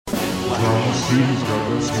Drama City's got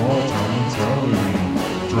that small town mentality.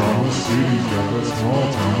 Drama City's got that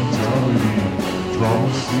small town mentality.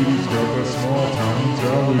 Drama City's got that small town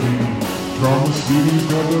mentality. Drama City's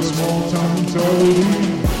got that small town mentality.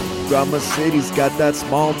 Drama City's got that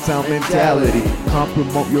small town mentality. Come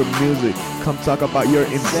promote your music, come talk about your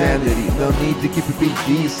insanity. No need to keep it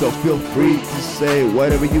PG, so feel free to say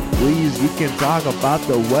whatever you please. You can talk about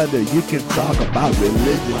the weather, you can talk about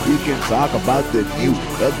religion, you can talk about the news.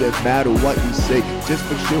 Doesn't matter what you say, just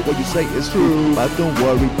make sure what you say is true. But don't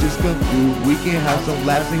worry, just come through. We can have some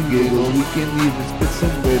laughs and giggles, we can even spit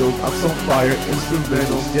some riddles on some fire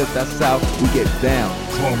instrumentals. Yes, that's how we get down.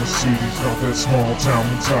 Drama City's got that small town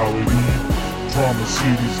mentality. Drama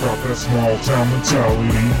City's got that small town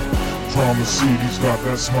mentality. Drama City's got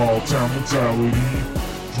that small town mentality.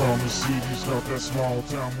 Drama City's got that small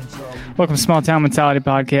town mentality. Welcome to Small Town Mentality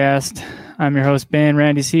Podcast. I'm your host, Ben.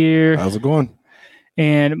 Randy's here. How's it going?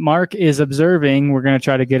 And Mark is observing. We're going to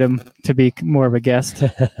try to get him to be more of a guest.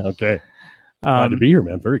 Okay. Glad to be here,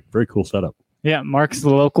 man. Very, very cool setup. Yeah, Mark's the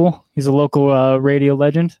local. He's a local radio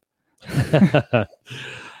legend.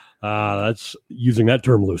 That's using that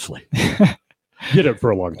term loosely. Get it for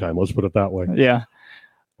a long time. Let's put it that way. Yeah.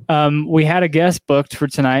 We had a guest booked for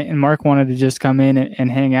tonight, and Mark wanted to just come in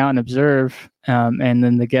and hang out and observe. And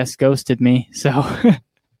then the guest ghosted me, so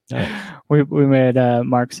we made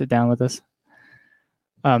Mark sit down with us.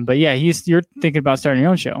 But yeah, you're thinking about starting your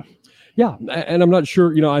own show. Yeah, and I'm not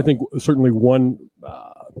sure. I think certainly one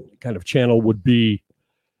kind of channel would be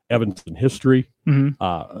Evanston history.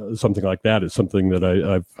 Mm-hmm. Something like that is something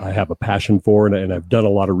that I have a passion for, and I've done a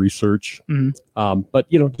lot of research. Mm-hmm. But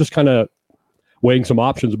just kind of weighing some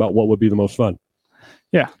options about what would be the most fun.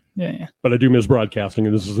 Yeah. But I do miss broadcasting,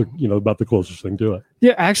 and this is about the closest thing to it.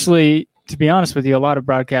 Yeah, actually, to be honest with you, a lot of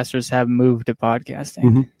broadcasters have moved to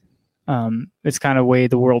podcasting. Mm-hmm. It's kind of the way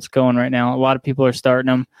the world's going right now. A lot of people are starting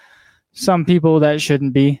them. Some people that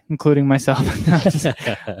shouldn't be, including myself.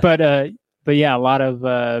 But yeah, a lot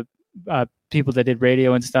of people that did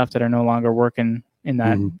radio and stuff that are no longer working in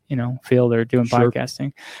that field or doing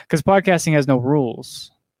podcasting, because podcasting has no rules.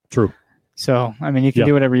 True. So I mean, you can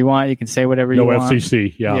do whatever you want. You can say whatever you want. No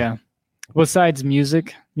FCC. Yeah. Besides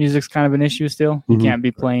music's kind of an issue still. You can't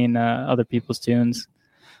be playing other people's tunes.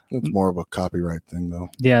 It's more of a copyright thing, though.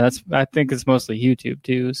 Yeah, I think it's mostly YouTube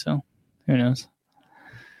too. So who knows?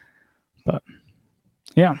 But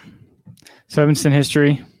yeah, so Evanston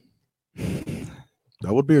history.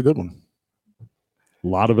 That would be a good one. A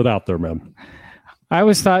lot of it out there, man. I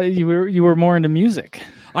always thought you were more into music.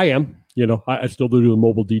 I am. I still do the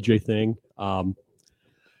mobile DJ thing. I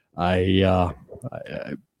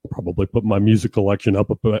probably put my music collection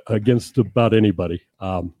up against about anybody.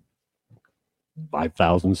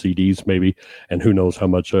 5,000 CDs maybe, and who knows how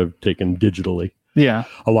much I've taken digitally. Yeah.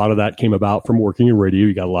 A lot of that came about from working in radio.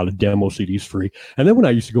 You got a lot of demo CDs free. And then when I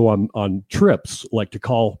used to go on trips, like to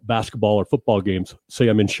call basketball or football games, say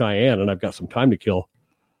I'm in Cheyenne and I've got some time to kill,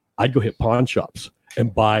 I'd go hit pawn shops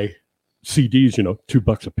and buy CDs,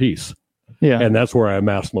 $2 a piece. Yeah. And that's where I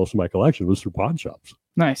amassed most of my collection, was through pawn shops.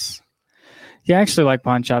 Nice. Yeah, I actually like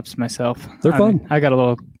pawn shops myself. They're fun. I got a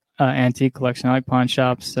little antique collection. I like pawn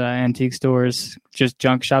shops, antique stores, just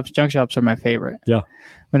junk shops. Junk shops are my favorite. Yeah.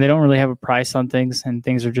 When they don't really have a price on things and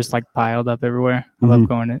things are just like piled up everywhere. I love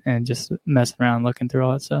going and just messing around, looking through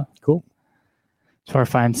all that stuff. Cool. So I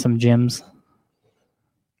find some gems.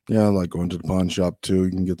 Yeah, I like going to the pawn shop too.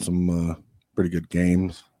 You can get some pretty good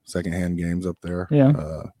games, secondhand games up there.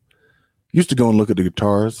 Yeah. Used to go and look at the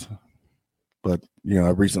guitars, but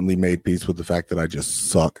I recently made peace with the fact that I just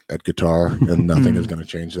suck at guitar, and nothing is going to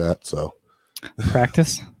change that. So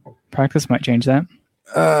practice might change that.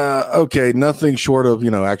 Okay, nothing short of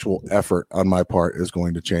actual effort on my part is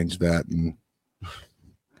going to change that, and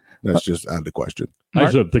that's just out of the question. I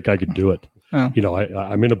just don't think I could do it. Oh.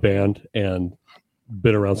 I'm in a band and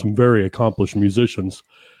been around some very accomplished musicians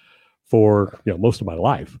for most of my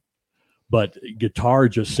life, but guitar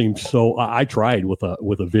just seems so. I tried with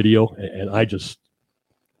a video, and I just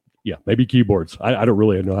maybe keyboards. I don't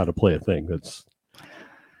really know how to play a thing. That's.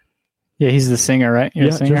 Yeah, he's the singer, right? You're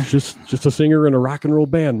a singer? Just a singer in a rock and roll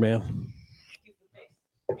band, man.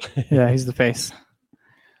 Yeah, he's the face.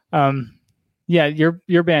 Yeah,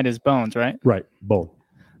 your band is Bones, right? Right, Bone.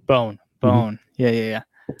 Yeah.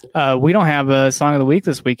 We don't have a song of the week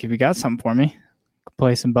this week. If you got something for me,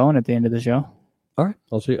 play some Bone at the end of the show. All right,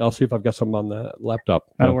 I'll see if I've got something on that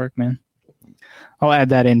laptop. That'll work, man. I'll add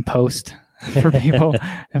that in post for people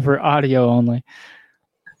and for audio only.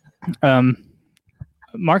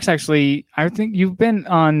 Mark's actually, I think you've been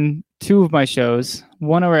on 2 of my shows.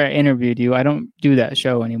 One where I interviewed you. I don't do that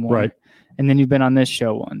show anymore. Right. and then you've been on this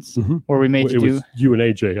show once, Mhm. where we made It you do. was you and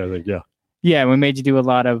AJ, I think. Yeah. Yeah, we made you do a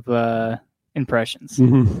lot of impressions.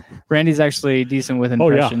 Mhm. Randy's actually decent with Oh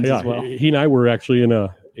yeah, impressions yeah. as well. He and I were actually in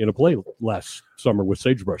a play last summer with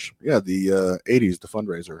Sagebrush. Yeah, the 80s, the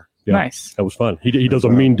fundraiser. Yeah. Nice. That was fun. He does a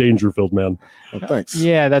mean Dangerfield man. Oh, thanks.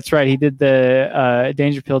 Yeah, that's right. He did the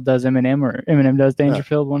Dangerfield does Eminem, or Eminem does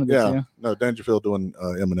Dangerfield. One of the Yeah. No, Dangerfield doing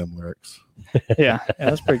Eminem lyrics. two. Yeah,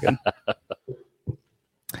 that's pretty good.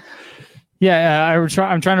 Yeah, I'm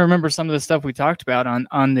trying to remember some of the stuff we talked about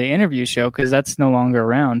on the interview show, because that's no longer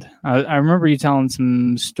around. I remember you telling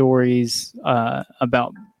some stories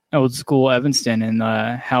about old school Evanston and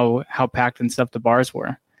how packed and stuff the bars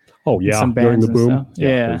were. Oh yeah, some during bands the and boom. stuff.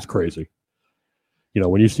 Yeah. It was crazy. You know,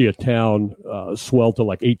 when you see a town swell to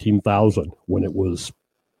like 18,000 when it was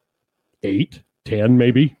 8, 10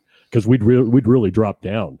 maybe, because we'd really dropped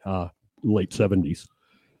down late 70s.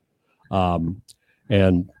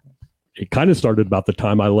 And it kind of started about the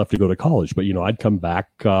time I left to go to college. But, you know, I'd come back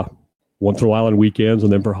once in a while on weekends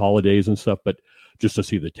and then for holidays and stuff. But just to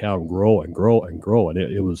see the town grow and grow and grow. And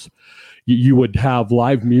it was, you would have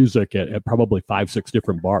live music at probably 5-6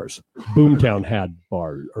 different bars. Boomtown had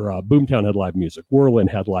bars, or Boomtown had live music. Whirlin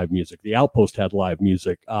had live music. The Outpost had live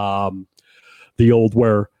music. The old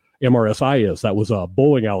where MRSI is, that was a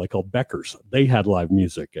bowling alley called Becker's. They had live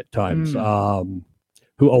music at times.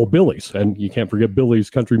 Billy's, and you can't forget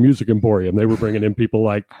Billy's Country Music Emporium. They were bringing in people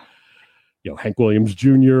like, you know, Hank Williams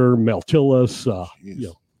Jr., Mel Tillis, you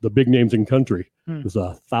know, the big names in country. It was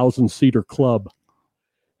a 1,000-seater club,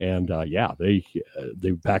 and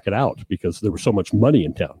they would pack it out because there was so much money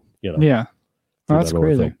in town. You know, Yeah, through that's that whole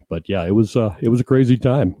crazy. thing. But yeah, it was a crazy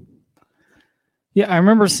time. Yeah, I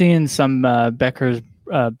remember seeing some Becker's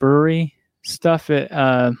brewery stuff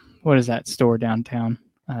at what is that store downtown?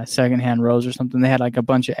 Secondhand Rose or something. They had like a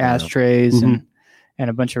bunch of ashtrays and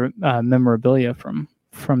a bunch of memorabilia from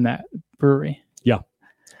that brewery. Yeah,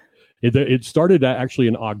 it started actually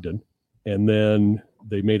in Ogden, and then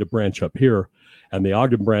they made a branch up here, and the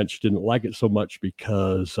Ogden branch didn't like it so much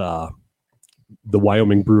because the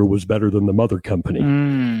Wyoming brewer was better than the mother company.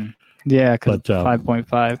 Yeah, because But,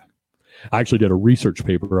 5.5. I actually did a research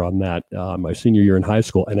paper on that my senior year in high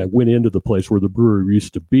school, and I went into the place where the brewery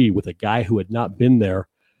used to be with a guy who had not been there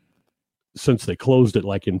since they closed it,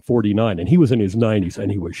 like in 49, and he was in his 90s, and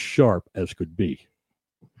he was sharp as could be.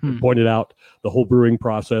 He pointed out the whole brewing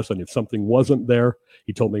process, and if something wasn't there,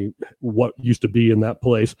 he told me what used to be in that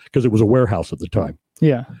place, because it was a warehouse at the time.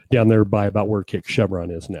 Yeah. Down there by about where Kick Chevron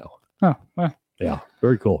is now. Oh, well. Yeah,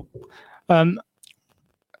 very cool. I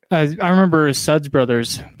remember Suds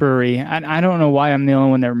Brothers Brewery, and I don't know why I'm the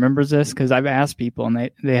only one that remembers this, because I've asked people and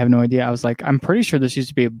they have no idea. I was like, I'm pretty sure this used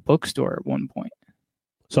to be a bookstore at one point.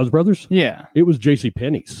 Suds Brothers? Yeah. It was J.C.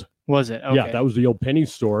 Penney's. Was it? Okay. Yeah, that was the old Penny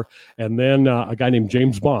store. And then a guy named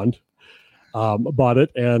James Bond bought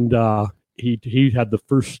it, and he had the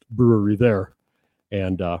first brewery there.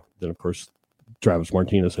 And then, of course, Travis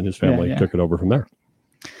Martinez and his family took it over from there.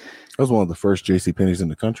 That was one of the first JCPenney's in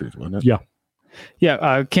the country, wasn't it? Yeah.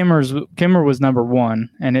 Yeah, Kimmer was number 1,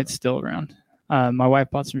 and it's still around. My wife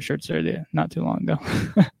bought some shirts there not too long ago.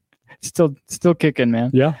 still kicking,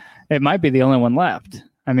 man. Yeah. It might be the only one left.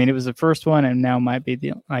 I mean, it was the first one, and now might be it's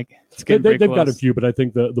getting They've pretty got a close. few, but I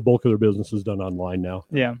think the bulk of their business is done online now.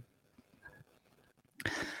 Yeah.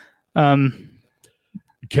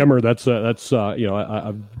 Kemmer, that's you know,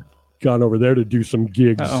 I've gone over there to do some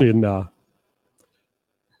gigs in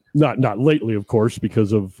not lately, of course,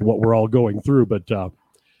 because of what we're all going through, but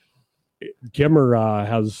Kemmer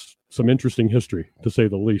has some interesting history, to say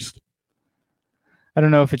the least. I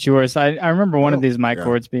don't know if it's yours. I remember one of these mic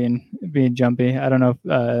cords being jumpy. I don't know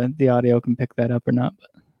if the audio can pick that up or not.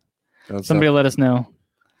 But somebody let us know.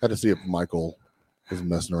 Had to see if Michael was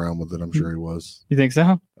messing around with it. I'm sure he was. You think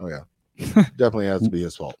so? Oh yeah, definitely has to be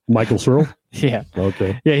his fault. Michael Searle? Yeah.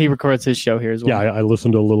 Okay. Yeah, he records his show here as well. Yeah, I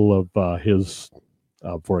listened to a little of his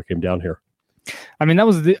before I came down here. I mean, that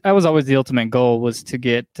was always the ultimate goal, was to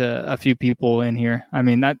get a few people in here. I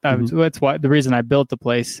mean, that's why the reason I built the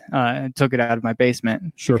place and took it out of my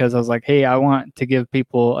basement. Sure. Because I was like, hey, I want to give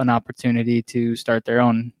people an opportunity to start their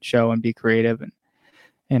own show and be creative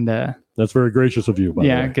and that's very gracious of you. By the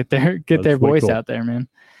way. get their voice cool. out there, man.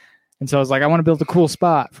 And so I was like, I want to build a cool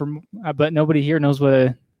spot but nobody here knows what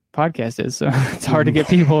a podcast is, so it's hard to get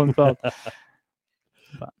people involved.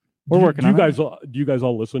 We're working on it. Do you guys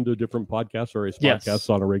all listen to different podcasts or Yes. podcasts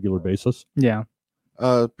on a regular basis? Yeah.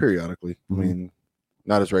 Periodically. I mean,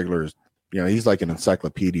 not as regular as, he's like an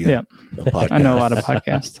encyclopedia. Yeah. of podcasts. I know a lot of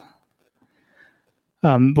podcasts.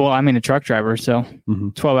 Well, I'm a truck driver, so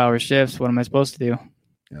 12-hour shifts. What am I supposed to do?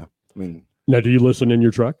 I mean, Now, do you listen in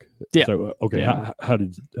your truck? Yeah. So, okay. Yeah. How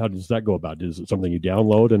does that go about? Is it something you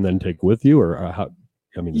download and then take with you, or how?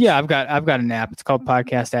 I mean, Yeah, I've got an app. It's called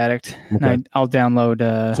Podcast Addict. Okay. And I'll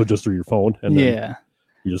download. So just through your phone, and then Yeah.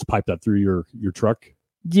 you just pipe that through your truck.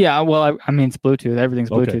 Yeah. Well, I mean, it's Bluetooth. Everything's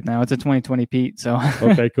Bluetooth Okay. now. It's a 2020 Pete. So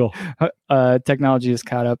Okay, cool. technology is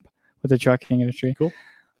caught up with the trucking industry. Cool.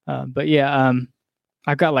 But yeah,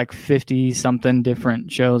 I've got like 50 something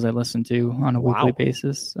different shows I listen to on a weekly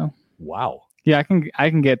basis. So Wow. yeah, I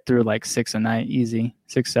can get through like 6 a night, easy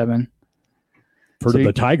 6, 7. Heard So of you-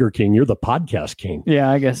 the Tiger King? You're the podcast king. Yeah,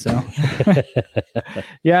 I guess so.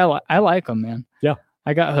 Yeah, I like them, man. Yeah.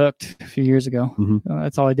 I got hooked a few years ago. Mhm.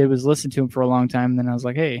 That's all I did was listen to him for a long time. And then I was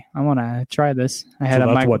like, hey, I want to try this. I had So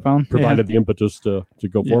a that's what microphone. provided the impetus to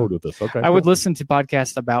go Yeah. forward with this. Okay. I would listen to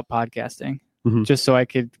podcasts about podcasting Mhm. just so I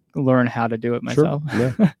could learn how to do it myself.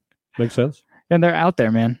 Sure. Yeah. Makes sense. And they're out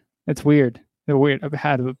there, man. It's weird. They're weird. I've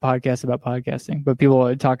had a podcast about podcasting, but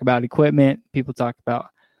people talk about equipment. People talk about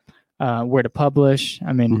where to publish.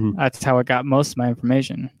 I mean, Mhm. that's how I got most of my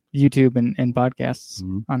information. YouTube and podcasts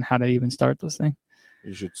Mhm. on how to even start this thing.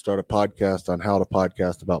 You should start a podcast on how to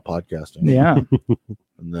podcast about podcasting. Yeah,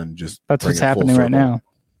 And then just that's bring what's it full happening right circle.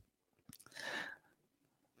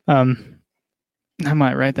 now. I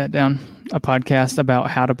might write that down. A podcast about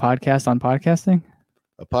how to podcast on podcasting.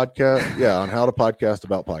 A podcast, yeah, on how to podcast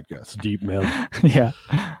about podcasts. It's deep, man. Yeah.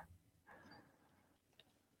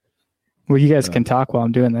 Well, you guys can talk while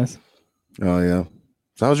I'm doing this. Oh yeah.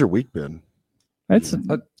 So how's your week been? It's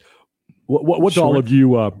What's all Short. of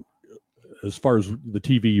you as far as the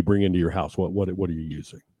TV you bring into your house? What are you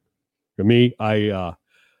using? For me, I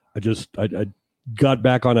got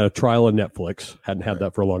back on a trial of Netflix. Hadn't had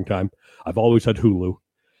that for a long time. I've always had Hulu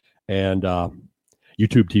and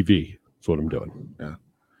YouTube TV. That's what I'm doing.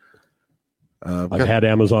 I've had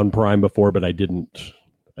Amazon Prime before, but I didn't.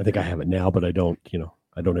 I think I have it now, but I don't.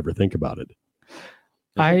 I don't ever think about it.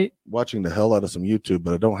 watching the hell out of some YouTube,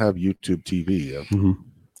 but I don't have YouTube TV.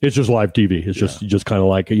 It's just live TV. It's just kind of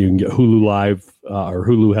like you can get Hulu Live, or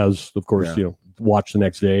Hulu has, of course, watch the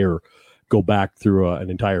next day or go back through an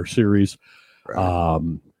entire series. Right.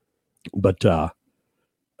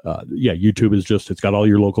 YouTube is it's got all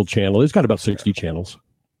your local channels. It's got about 60 channels,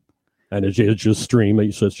 and it's just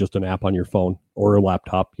stream. So it's just an app on your phone or a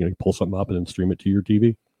laptop. You pull something up and then stream it to your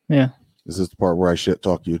TV. Yeah. Is this the part where I shit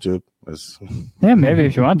talk YouTube? Yeah, maybe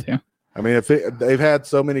if you want to. I mean, they've had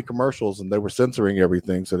so many commercials and they were censoring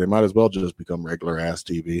everything, so they might as well just become regular ass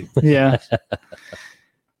TV. Yeah.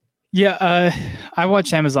 Yeah. I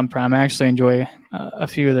watch Amazon Prime. I actually enjoy a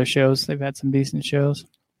few of their shows. They've had some decent shows.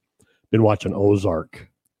 Been watching Ozark.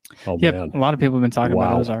 Oh, Yep. man. A lot of people have been talking Wow.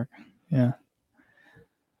 about Ozark. Yeah.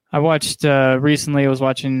 I watched recently, I was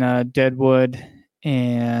watching Deadwood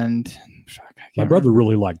and My brother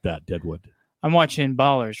really liked that, Deadwood. I'm watching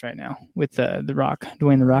Ballers right now with The Rock,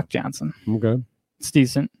 Dwayne The Rock Johnson. Okay. It's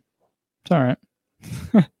decent. It's all right.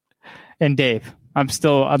 And Dave. I'm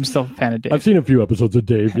still a fan of Dave. I've seen a few episodes of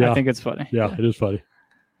Dave. Yeah. I think it's funny. Yeah, it is funny.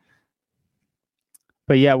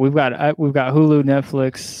 But yeah, we've got Hulu,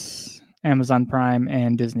 Netflix, Amazon Prime,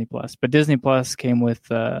 and Disney Plus. But Disney Plus came with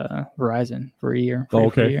Verizon for a year. Oh,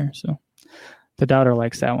 For a okay. year. So the daughter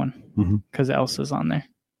likes that one Mhm. because Elsa's on there.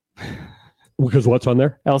 Because what's on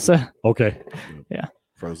there? Elsa, Okay.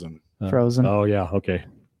 Frozen. Frozen. Oh, yeah. Okay.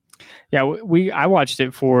 Yeah, I watched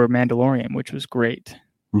it for Mandalorian, which was great.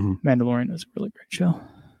 Mhm. Mandalorian was a really great show.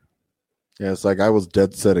 Yeah, it's like I was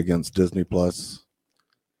dead set against Disney Plus.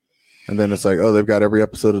 And then it's like, oh, they've got every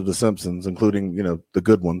episode of The Simpsons, including, the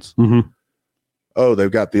good ones. Mm-hmm. Oh,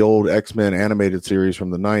 they've got the old X-Men animated series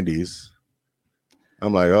from the 90s.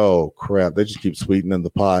 I'm like, oh, crap. They just keep sweetening the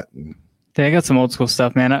pot. And They got some old school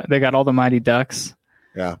stuff, man. They got all the Mighty Ducks.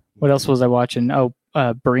 yeah. What else was I watching? Oh,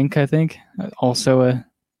 Brink, I think. Also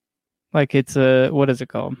what is it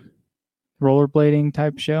called? Rollerblading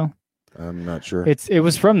type show. I'm not sure. It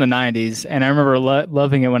was from the 90s, and I remember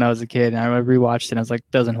loving it when I was a kid, and I rewatched it, and I was like,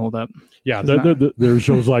 doesn't hold up. Yeah, It's there are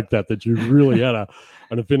shows like that you really had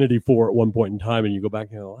an affinity for at one point in time, and you go back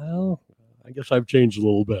and go, well, I guess I've changed a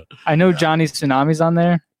little bit. I know Johnny Tsunami's on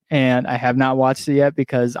there, and I have not watched it yet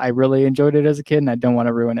because I really enjoyed it as a kid, and I don't want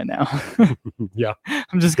to ruin it now. Yeah.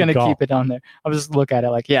 I'm just going to Good call. keep it on there. I'll just look at it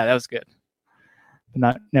like, yeah, that was good.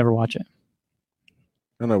 But never watch it.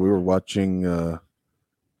 I know we were watching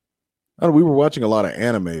we were watching a lot of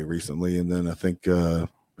anime recently, and then I think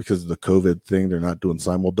because of the COVID thing, they're not doing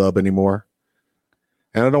simuldub anymore.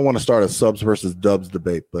 And I don't want to start a subs versus dubs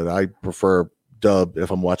debate, but I prefer dub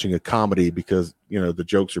if I'm watching a comedy because the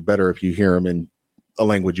jokes are better if you hear them in a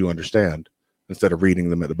language you understand instead of reading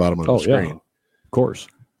them at the bottom of the screen. Of course.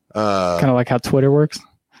 Kind of like how Twitter works.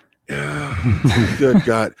 Good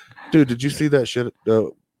God, dude! Did you see that shit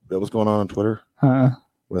that was going on Twitter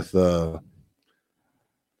with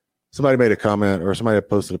somebody made a comment or somebody had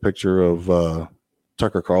posted a picture of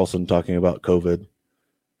Tucker Carlson talking about COVID,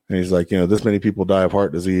 and he's like, this many people die of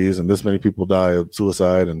heart disease and this many people die of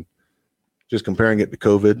suicide, and just comparing it to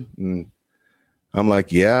COVID. And I'm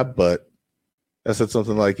like, yeah, but I said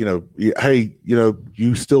something like, hey,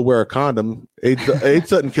 you still wear a condom. AIDS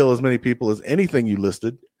doesn't kill as many people as anything you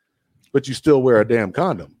listed, but you still wear a damn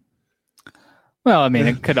condom. Well, I mean,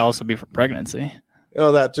 it could also be for pregnancy.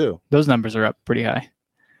 Oh, that too. Those numbers are up pretty high.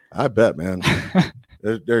 I bet, man.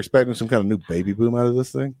 They're expecting some kind of new baby boom out of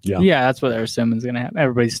this thing. Yeah, that's what they're assuming is going to happen.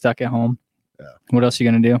 Everybody's stuck at home. Yeah. What else are you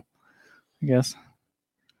going to do? I guess.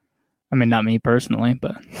 I mean, not me personally,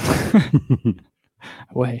 but I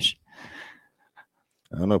wish.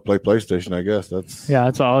 I don't know. Play PlayStation, I guess.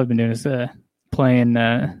 That's all I've been doing is playing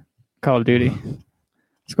Call of Duty.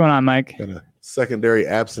 What's going on, Mike? Got a secondary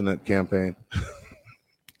abstinent campaign.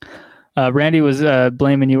 Randy was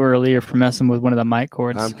blaming you earlier for messing with one of the mic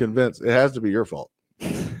cords. I'm convinced it has to be your fault.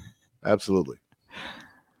 Absolutely.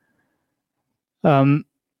 Now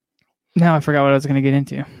I forgot what I was going to get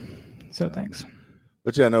into. So thanks.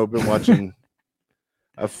 But yeah, no, I've been watching.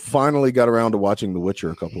 I finally got around to watching The Witcher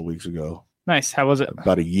a couple of weeks ago. Nice. How was it?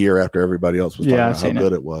 About a year after everybody else was talking about how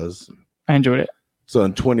good it was. I enjoyed it. So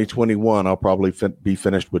in 2021, I'll probably be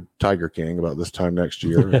finished with Tiger King about this time next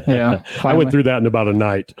year. Yeah. I went through that in about a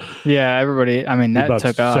night. Yeah, everybody. I mean, that about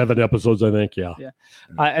took off. 7 episodes, I think. Yeah.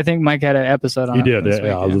 I think Mike had an episode on He it. did. this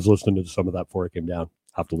week, I was listening to some of that before it came down.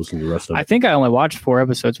 I have to listen to the rest of it. I think I only watched 4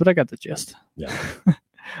 episodes, but I got the gist. Yeah.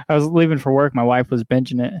 I was leaving for work. My wife was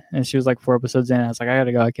binging it, and she was like 4 episodes in. I was like, I got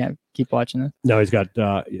to go. I can't keep watching it. Now he's got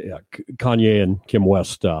Kanye and Kim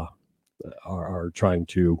West are trying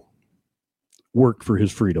to work for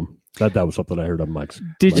his freedom. That was something I heard on Mike's.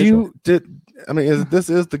 This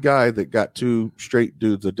is the guy that got 2 straight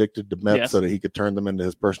dudes addicted to meth so that he could turn them into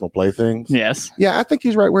his personal playthings? Yes. Yeah, I think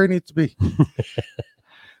he's right where he needs to be.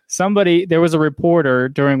 There was a reporter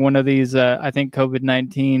during one of these, I think,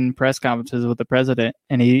 COVID-19 press conferences with the president,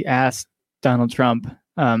 and he asked Donald Trump,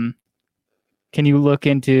 can you look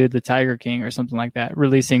into the Tiger King or something like that,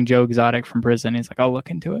 releasing Joe Exotic from prison? He's like, I'll look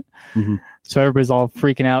into it. Mm-hmm. So everybody's all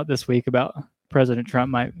freaking out this week about President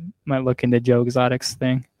Trump might look into Joe Exotic's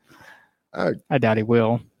thing. I doubt he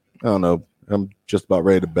will. I don't know. I'm just about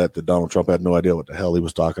ready to bet that Donald Trump had no idea what the hell he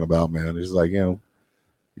was talking about, man. He's like, you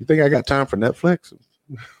think I got time for Netflix?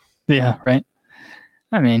 Yeah, right.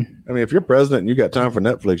 I mean, if you're president and you got time for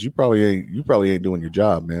Netflix, you probably ain't doing your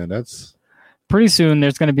job, man. That's pretty soon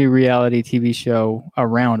there's going to be a reality TV show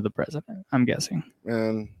around the president, I'm guessing.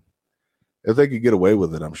 Man, if they could get away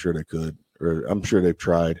with it, I'm sure they could. Or I'm sure they've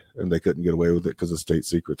tried and they couldn't get away with it because of state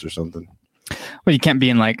secrets or something. Well, you can't be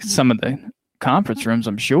in like some of the conference rooms,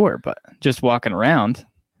 I'm sure, but just walking around,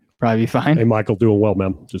 probably be fine. Hey, Michael, doing well,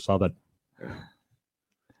 man. Just saw that.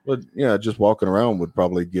 But yeah, just walking around would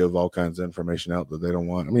probably give all kinds of information out that they don't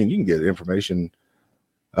want. I mean, you can get information.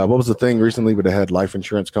 What was the thing recently where they had life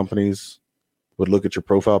insurance companies would look at your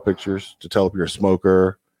profile pictures to tell if you're a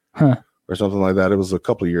smoker or something like that? It was a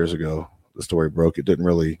couple of years ago. The story broke. It didn't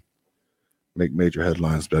really make major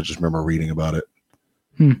headlines, but I just remember reading about it.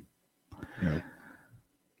 Yeah.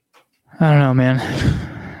 I don't know, man.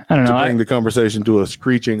 I don't know. To bring the conversation to a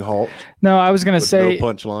screeching halt. No, I was going to say no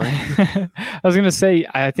punchline. I was going to say,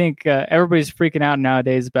 I think everybody's freaking out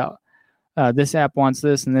nowadays about this app wants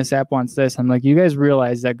this and this app wants this. I'm like, you guys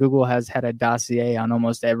realize that Google has had a dossier on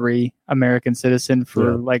almost every American citizen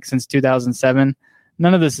for since 2007.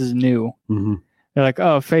 None of this is new. Mm-hmm. They're like,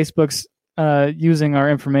 oh, Facebook's using our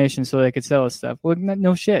information so they could sell us stuff. Well,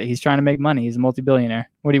 no shit. He's trying to make money. He's a multi-billionaire.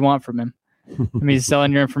 What do you want from him? I mean, he's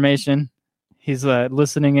selling your information. He's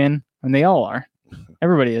listening in, and they all are.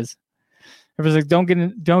 Everybody is. Everybody's like, don't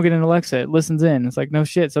get an Alexa. It listens in. It's like, no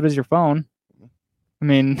shit. So does your phone. I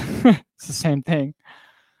mean, it's the same thing.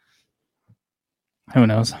 Who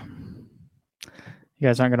knows? You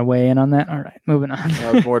guys aren't going to weigh in on that? All right, moving on.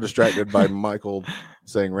 I was more distracted by Michael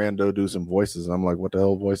saying Rando do some voices. And I'm like, what the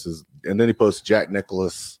hell voices? And then he posts Jack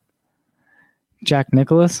Nicklaus. Jack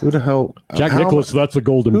Nicklaus? Who the hell? Jack Nicklaus, that's the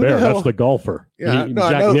Golden Bear. That's the golfer. Yeah,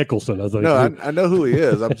 Jack Nicholson. I know who he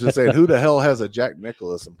is. I'm just saying, who the hell has a Jack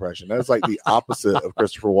Nicklaus impression? That's like the opposite of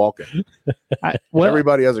Christopher Walken.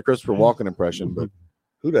 Everybody has a Christopher Walken impression, but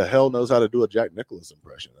who the hell knows how to do a Jack Nicklaus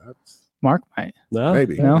impression? That's Mark might. No,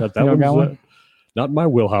 maybe. No, that you don't got one's one? not in my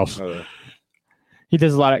wheelhouse. He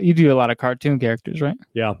does you do a lot of cartoon characters, right?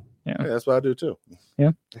 Yeah. Yeah, that's what I do too.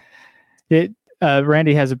 Yeah.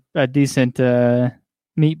 Randy has a decent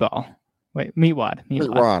meatball. Wait, meatwad.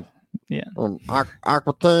 Meatwad.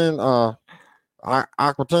 Aqua Teen,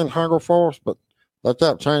 Aqua Teen Hunger Force, but they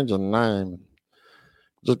kept changing the name.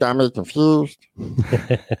 Just got me confused.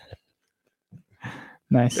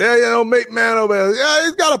 Nice. Yeah, Mate Man over there. Yeah,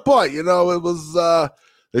 he's got a point. It was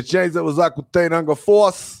they changed it was Aqua Teen Hunger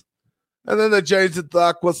Force, and then they changed it to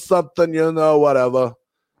Aqua something, whatever.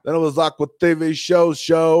 Then it was Aqua TV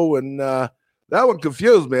show, and that one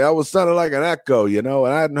confused me. I was sounding like an echo, and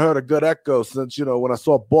I hadn't heard a good echo since, when I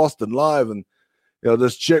saw Boston live, and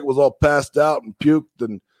this chick was all passed out and puked,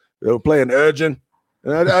 and they were playing Urgent.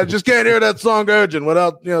 And I just can't hear that song Urgent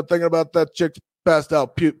without, thinking about that chick's passed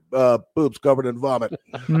out boobs covered in vomit.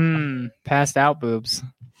 Passed out boobs.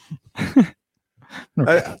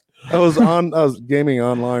 I was gaming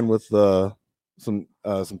online with some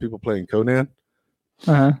people playing Conan.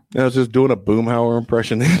 Uh-huh. And I was just doing a Boomhauer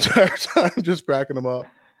impression the entire time, just cracking them up.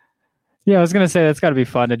 Yeah, I was gonna say that's got to be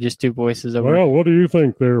fun to just do voices over. Well, what do you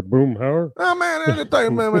think there, Boomhauer? Oh man,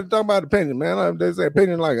 everything, man. We're talking about opinion, man. They say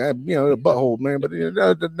opinion like a butthole, man. But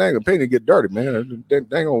the dang opinion get dirty, man. They ain't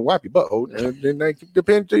gonna wipe your butthole. Then they keep the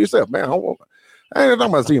opinion to yourself, man. I ain't talking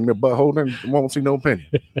about seeing your butthole. Then won't see no opinion.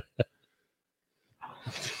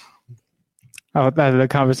 Oh, the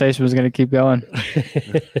conversation was gonna keep going.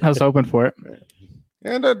 I was hoping for it.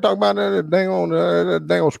 And they talk about that dang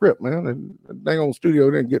on script, man. That dang on studio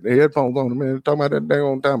didn't get the headphones on, man. Talking about that dang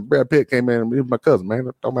on time Brad Pitt came in. He was my cousin, man.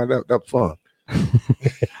 Talking about that was fun.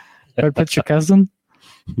 Brad Pitt's your cousin?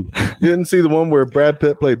 You didn't see the one where Brad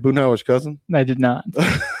Pitt played Boomhauer's cousin? I did not.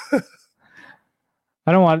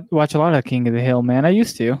 I don't watch a lot of King of the Hill, man. I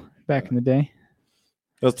used to back in the day.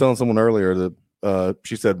 I was telling someone earlier that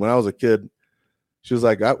she said when I was a kid, she was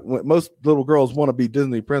like, most little girls want to be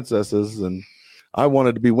Disney princesses, and I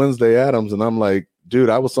wanted to be Wednesday Addams, and I'm like, dude,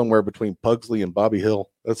 I was somewhere between Pugsley and Bobby Hill.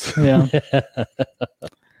 Yeah.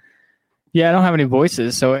 Yeah, I don't have any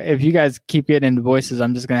voices, so if you guys keep getting into voices,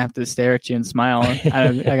 I'm just gonna have to stare at you and smile.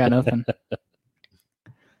 I got nothing.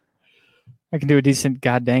 I can do a decent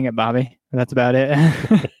God dang it, Bobby. That's about it.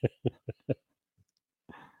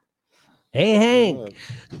 Hey, Hank.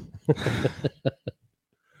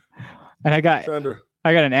 And I got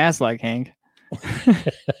an ass like Hank.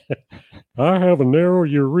 I have a narrow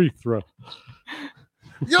urethra.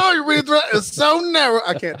 Your urethra is so narrow.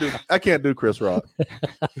 I can't do Chris Rock.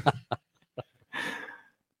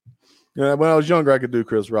 Yeah, when I was younger, I could do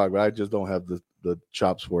Chris Rock, but I just don't have the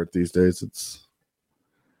chops for it these days.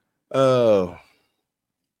 I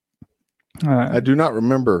do not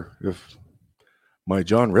remember if my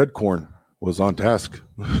John Redcorn was on task.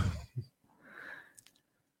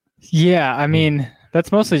 Yeah, I mean,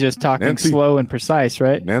 that's mostly just talking Nancy. slow and precise,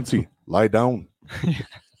 right? Nancy, lie down.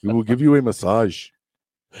 We will give you a massage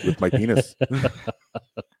with my penis.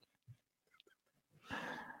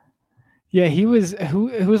 Yeah, he was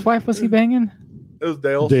whose wife was he banging? It was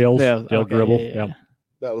Dale. Dale Okay, Gribble. yeah.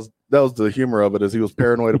 That was the humor of it, is he was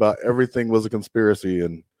paranoid about everything was a conspiracy,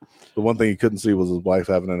 and the one thing he couldn't see was his wife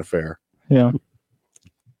having an affair. Yeah.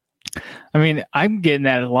 I mean, I'm getting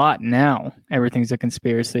that a lot now. Everything's a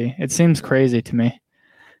conspiracy. It seems crazy to me.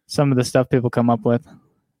 Some of the stuff people come up with.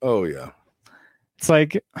 Oh yeah. It's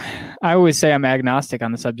like, I always say I'm agnostic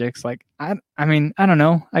on the subjects. Like, I mean, I don't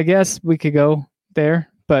know. I guess we could go there,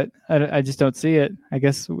 but I just don't see it. I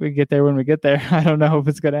guess we get there when we get there. I don't know if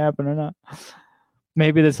it's going to happen or not.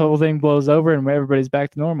 Maybe this whole thing blows over and everybody's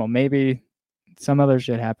back to normal. Maybe some other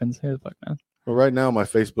shit happens. Who the fuck knows? Well, right now, my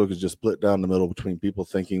Facebook is just split down the middle between people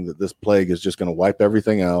thinking that this plague is just going to wipe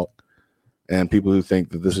everything out, and people who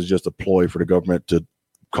think that this is just a ploy for the government to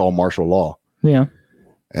call martial law. Yeah.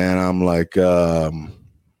 And I'm like, I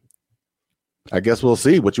guess we'll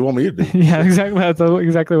see what you want me to do. Yeah, exactly. That's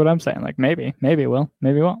exactly what I'm saying. Like, maybe it will.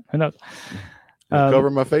 Maybe it won't. Who knows?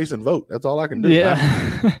 Cover my face and vote. That's all I can do.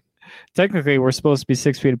 Yeah. Technically, we're supposed to be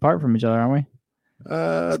 6 feet apart from each other, aren't we?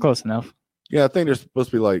 It's close enough. Yeah, I think there's supposed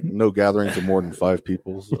to be like no gatherings of more than 5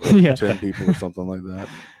 people, or Yeah. 10 people, or something like that.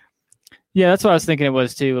 Yeah, that's what I was thinking it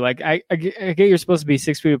was too. Like, I get you're supposed to be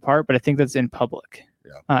 6 feet apart, but I think that's in public.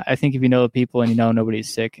 Yeah. I think if you know the people and you know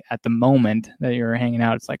nobody's sick at the moment that you're hanging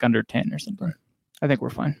out, it's like under 10 or something. Right. I think we're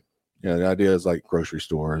fine. Yeah, the idea is like grocery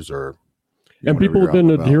stores or. And people have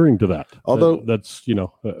been adhering to that. Although that's,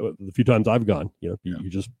 the few times I've gone, you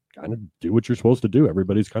just kind of do what you're supposed to do.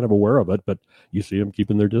 Everybody's kind of aware of it, but you see them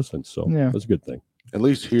keeping their distance. So that's a good thing. At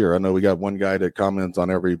least here, I know we got one guy that comments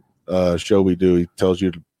on every show we do. He tells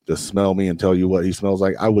you to smell me and tell you what he smells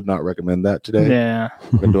like. I would not recommend that today. Yeah.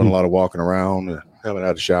 Been doing a lot of walking around, haven't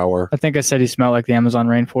had a shower. I think I said he smelled like the Amazon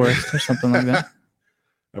rainforest or something like that.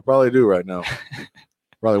 I probably do right now.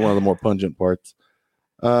 Probably one of the more pungent parts.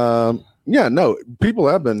 Yeah, no, people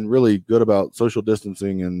have been really good about social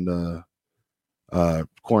distancing and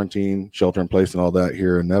quarantine, shelter in place, and all that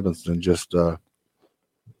here in Evanston. Just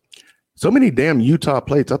so many damn Utah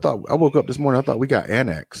plates. I woke up this morning, I thought we got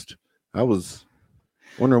annexed. I was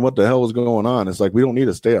wondering what the hell was going on. It's like we don't need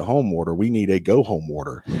a stay-at-home order. We need a go-home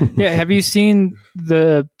order. Yeah. Have you seen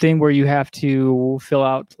the thing where you have to fill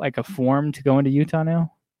out like a form to go into Utah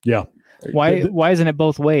now? Yeah. Why isn't it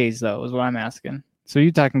both ways though? Is what I'm asking. So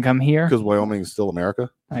Utah can come here. Because Wyoming is still America.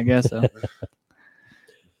 I guess so.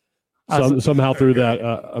 Somehow through that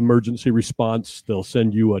emergency response, they'll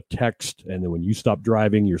send you a text, and then when you stop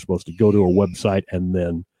driving, you're supposed to go to a website and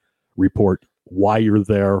then report why you're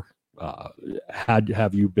there.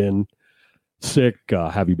 Have you been sick?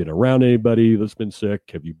 Have you been around anybody that's been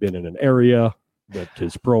sick? Have you been in an area that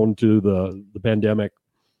is prone to the pandemic?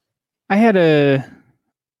 I had a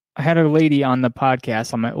lady on the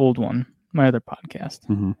podcast, on my old one, my other podcast.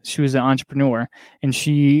 Mm-hmm. She was an entrepreneur, and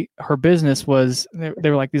her business was, they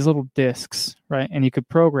were like these little discs, right? And you could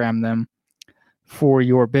program them for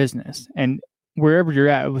your business. And wherever you're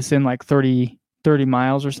at, it was in like 30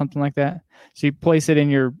 miles or something like that. So you place it in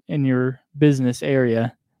your business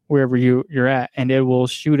area, wherever you're at, and it will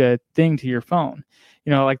shoot a thing to your phone.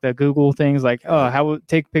 You know, like the Google things, like, oh, how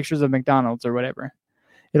take pictures of McDonald's or whatever.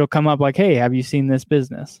 It'll come up like, hey, have you seen this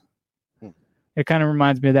business? It kind of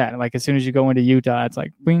reminds me of that. Like as soon as you go into Utah, it's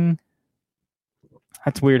like, bing.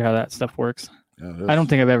 That's weird how that stuff works. Yeah, I don't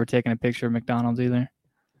think I've ever taken a picture of McDonald's either.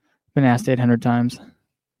 Been asked 800 times.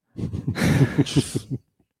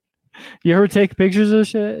 You ever take pictures of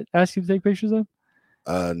shit? Ask you to take pictures of?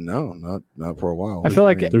 No, not for a while. I feel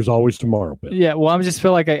like There's always tomorrow. Ben. Yeah, well, I just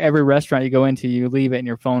feel like every restaurant you go into, you leave it and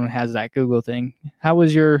your phone has that Google thing. How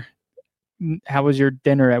was your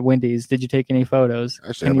dinner at Wendy's? Did you take any photos?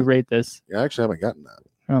 Can you rate this? I actually haven't gotten that.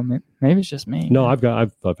 Oh, maybe it's just me. No, I've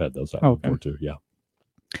had those out before too. Yeah.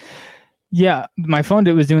 Yeah, my phone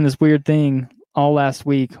was doing this weird thing all last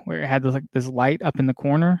week where it had this light up in the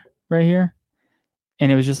corner right here,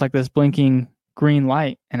 and it was just like this blinking green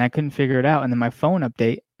light, and I couldn't figure it out. And then my phone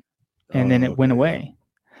update, and then it went away.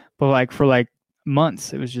 But like for like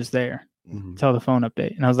months, it was just there until the phone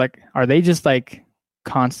update, and I was like, are they just like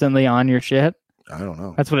constantly on your shit? I don't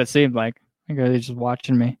know. That's what it seemed like. I think they're just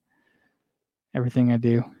watching me. Everything I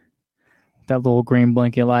do. That little green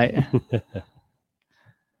blinky light.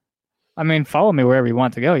 I mean, follow me wherever you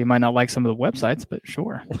want to go. You might not like some of the websites, but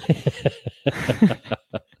sure.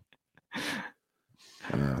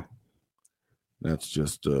 That's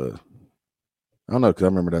just I don't know, because I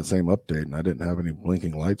remember that same update and I didn't have any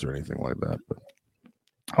blinking lights or anything like that. But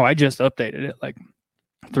I just updated it like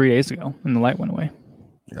 3 days ago and the light went away.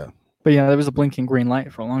 Yeah. But yeah, there was a blinking green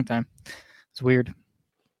light for a long time. It's weird.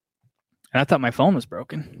 And I thought my phone was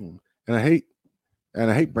broken. And I hate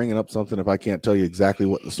bringing up something if I can't tell you exactly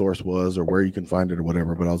what the source was or where you can find it or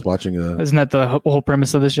whatever. But I was watching Isn't that the whole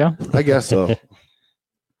premise of the show? I guess so.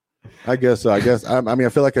 I mean, I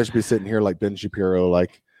feel like I should be sitting here like Ben Shapiro,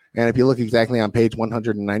 like, and if you look exactly on page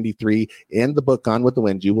 193 in the book Gone with the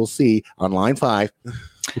Wind, you will see on line 5. I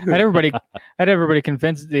had everybody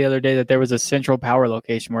convinced the other day that there was a central power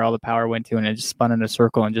location where all the power went to, and it just spun in a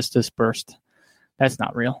circle and just dispersed. That's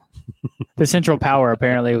not real. The central power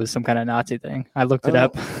apparently was some kind of Nazi thing. I looked it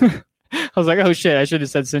up. I was like, oh shit, I should have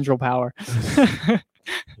said central power.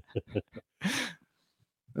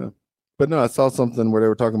 Yeah. But no, I saw something where they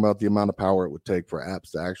were talking about the amount of power it would take for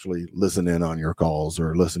apps to actually listen in on your calls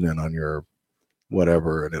or listen in on your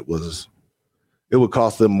whatever. And it would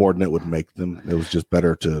cost them more than it would make them. It was just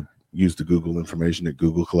better to use the Google information that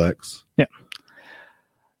Google collects. Yeah.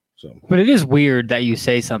 So, but it is weird that you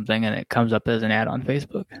say something and it comes up as an ad on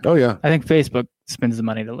Facebook. Oh yeah. I think Facebook spends the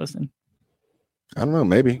money to listen. I don't know.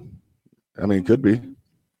 Maybe. I mean, it could be.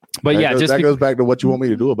 But that goes back to what you want me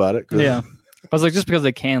to do about it. Yeah. I was like, just because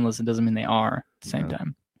they can listen doesn't mean they are at the same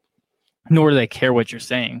time. Nor do they care what you're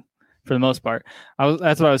saying for the most part.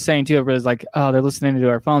 That's what I was saying too. Everybody's like, oh, they're listening to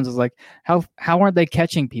our phones. I was like, how aren't they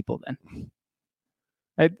catching people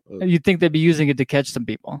then? You'd think they'd be using it to catch some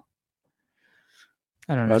people.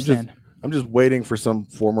 I don't understand. I'm just waiting for some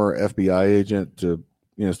former FBI agent to,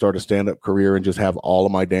 start a stand-up career and just have all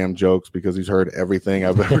of my damn jokes because he's heard everything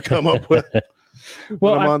I've ever come up with.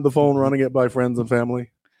 Well, I'm on the phone running it by friends and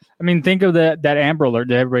family. I mean, think of that Amber Alert.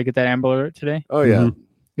 Did everybody get that Amber Alert today? Oh, yeah. Mm-hmm.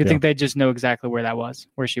 You think they just know exactly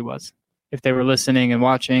where she was, if they were listening and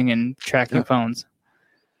watching and tracking phones?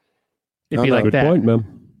 It'd be like good that. Point,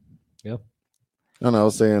 man. Yeah. I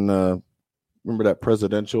was saying, remember that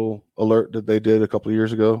presidential alert that they did a couple of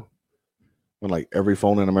years ago when like every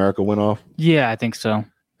phone in America went off? Yeah, I think so.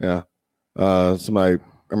 Yeah. I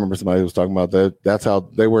remember somebody was talking about that. That's how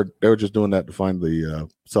they were just doing that to find the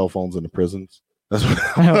cell phones in the prisons. That's what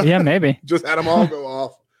Oh, yeah, maybe. just had them all go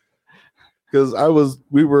off. Because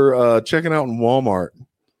we were checking out in Walmart.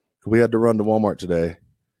 We had to run to Walmart today,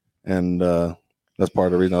 and that's part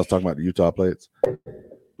of the reason I was talking about the Utah plates.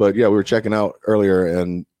 But yeah, we were checking out earlier,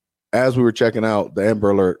 and as we were checking out, the Amber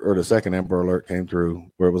Alert or the second Amber Alert came through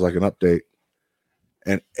where it was like an update,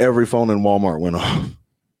 and every phone in Walmart went off,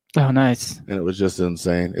 Oh, nice. and it was just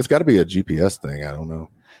insane. It's got to be a GPS thing. I don't know.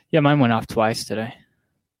 Yeah, mine went off twice today.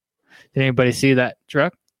 Did anybody see that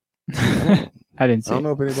truck? I didn't I see don't it.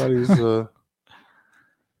 know if anybody's.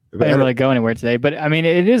 I didn't really go anywhere today, but I mean,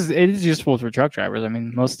 it is useful for truck drivers. I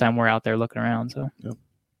mean, most of the time we're out there looking around, so Yep.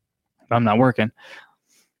 If I'm not working.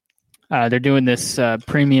 They're doing this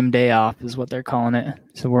premium day off, is what they're calling it.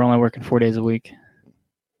 So we're only working 4 days a week.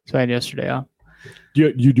 So I had yesterday off.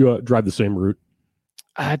 You do drive the same route?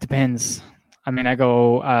 It depends. I mean, I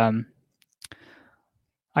go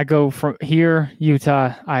from here,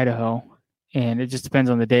 Utah, Idaho, and it just depends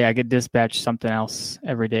on the day. I get dispatched something else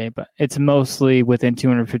every day, but it's mostly within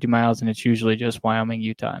 250 miles, and it's usually just Wyoming,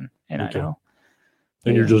 Utah, and Okay. Idaho.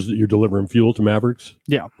 And Yeah. you're delivering fuel to Mavericks?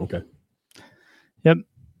 Yeah. Okay. Yep.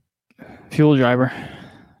 Fuel driver,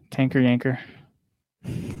 tanker yanker.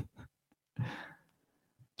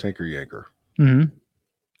 Tanker Yanker. Mm-hmm.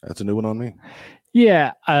 That's a new one on me.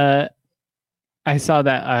 Yeah. I saw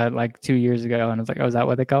that like 2 years ago, and I was like, "Oh, is that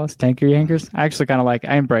what they call us? Tanker yankers?" I actually kind of I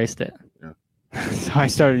embraced it. Yeah. So I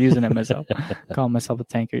started using it myself, calling myself a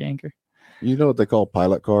tanker yanker. You know what they call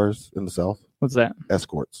pilot cars in the South? What's that?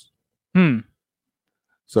 Escorts. Hmm.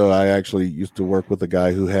 So I actually used to work with a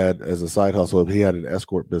guy who had, as a side hustle, he had an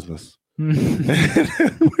escort business. And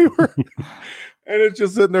it's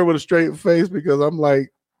just sitting there with a straight face because I'm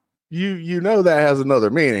like, you know that has another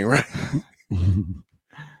meaning, right?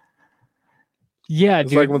 Yeah, It's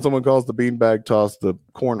dude. like when someone calls the beanbag toss the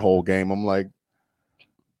cornhole game. I'm like,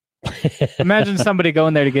 Imagine somebody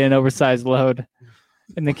going there to get an oversized load,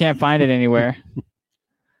 and they can't find it anywhere. "Had to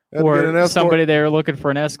get an Or escort." somebody there looking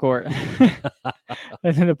for an escort, and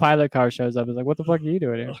then the pilot car shows up. It's like, what the fuck are you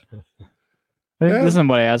doing here? Yeah. This isn't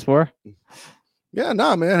what I asked for. Yeah,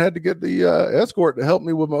 nah, man. I had to get the escort to help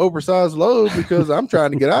me with my oversized load because I'm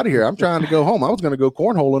trying to get out of here. I'm trying to go home. I was going to go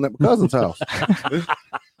cornholing at my cousin's house.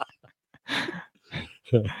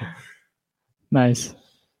 Nice.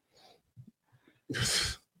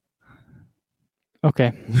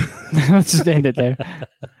 Okay, let's just end it there.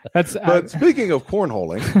 That's But speaking of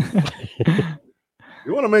cornholing,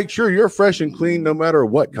 you want to make sure you're fresh and clean no matter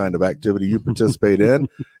what kind of activity you participate in.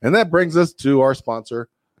 And that brings us to our sponsor,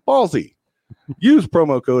 Ballsy. Use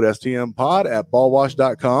promo code STMPOD at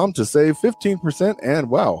ballwash.com to save 15%. And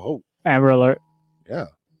wow, oh, Amber Alert. yeah.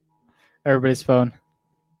 Everybody's phone.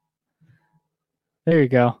 There you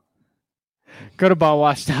go. Go to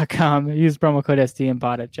ballwash.com. Use promo code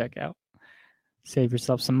STMPOD at checkout. Save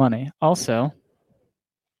yourself some money. Also,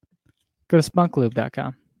 go to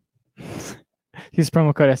spunklube.com. Use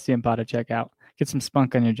promo code STMPOD at checkout. Get some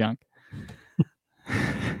spunk on your junk.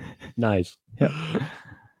 Nice. Yep.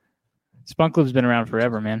 Spunk Lube's been around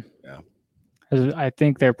forever, man. Yeah. I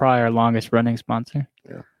think they're probably our longest running sponsor.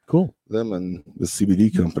 Cool. Them and the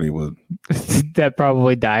CBD company would, That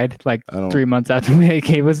probably died like I don't 3 months after they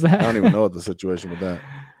gave us that. I don't even know what the situation with that.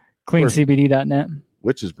 CleanCBD.net.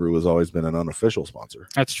 Witch's Brew has always been an unofficial sponsor.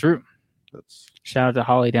 That's true. That's Shout out to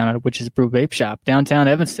Holly down at Witch's Brew Vape Shop, downtown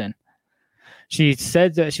Evanston. She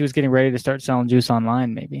said that she was getting ready to start selling juice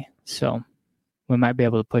online, maybe. So we might be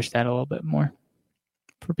able to push that a little bit more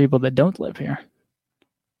for people that don't live here.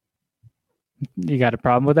 You got a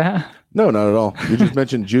problem with that? no, not at all. You just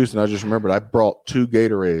mentioned juice, and I just remembered I brought 2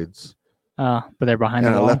 Gatorades, But they're behind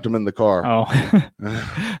and the I wall. left them in the car. Oh,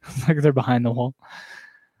 it's like they're behind the wall.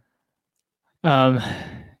 Yeah,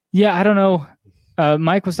 I don't know.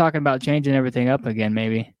 Mike was talking about changing everything up again,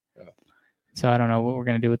 maybe. Yeah. So I don't know what we're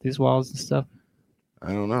gonna do with these walls and stuff.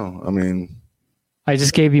 I don't know. I mean, I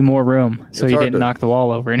just gave you more room, so It's you hard didn't to- knock the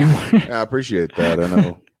wall over anymore. I appreciate that. I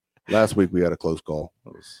know last week we had a close call. It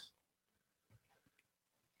was-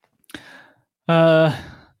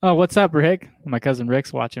 Oh, what's up, Rick? My cousin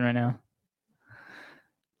Rick's watching right now.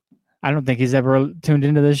 I don't think he's ever tuned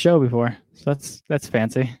into this show before, so that's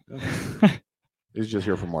fancy. He's just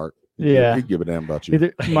here for Mark. Yeah. He'd give a damn about you.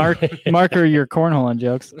 Either Mark or your cornholing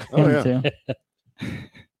jokes. Oh, Him yeah. too.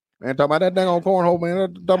 Man, talking about that dang on cornhole,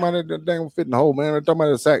 man. Talking about that dang on fit in the hole, man. Talking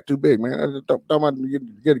about the sack too big, man. Talking about you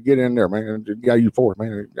get in there, man. You got to use force,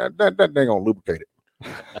 man. That dang on lubricate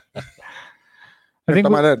it. I think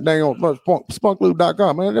talking about that dang old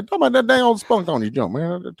spunklube.com, man. They're talking about that dang old spunk on your junk,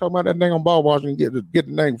 man. They're talking about that dang old ball wash and get the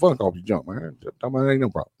dang funk off your junk, man. They're talking about that ain't no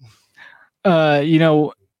problem. you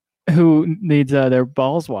know who needs their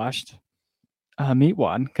balls washed?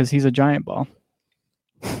 Meatwad, because he's a giant ball.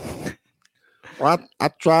 Well, I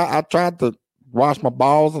tried to wash my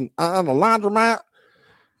balls in the laundromat,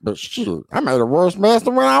 but shoot, I made a worse mess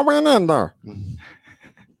than when I went in there.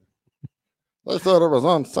 They said it was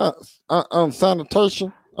unsanitary.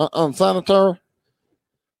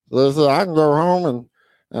 They said I can go home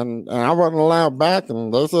and I wasn't allowed back,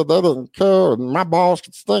 and they said they didn't care, and my balls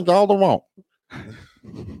could stink all they want.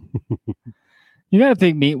 You gotta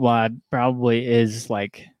think Meatwad probably is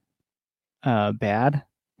like bad.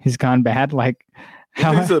 He's gone bad. Like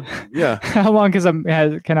how how long can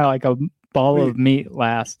like a ball of meat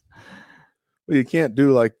last? Well, you can't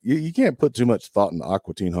do like you can't put too much thought into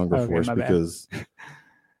Aqua Teen Hunger Okay, Force my bad. because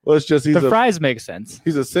well, it's just The fries make sense.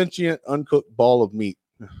 he's a sentient uncooked ball of meat.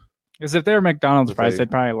 Because if they're McDonald's fries, Okay.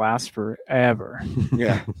 they'd probably last forever.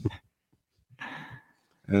 Yeah.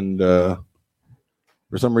 And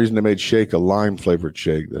for some reason they made Shake a lime flavored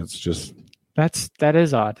shake. That's just That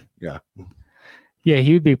is odd. Yeah. Yeah,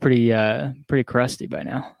 he would be pretty crusty by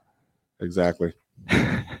now. exactly.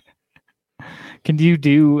 Can you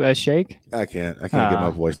do a shake? I can't get my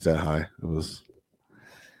voice that high.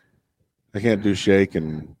 I can't do Shake,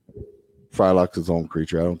 and Frylock's his own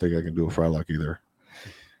creature. I don't think I can do a Frylock either.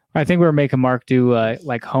 I think we're making Mark do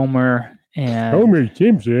like Homer and Homer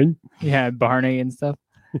Simpson. yeah, Barney and stuff.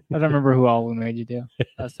 I don't remember who all we made you do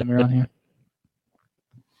last time you were on here.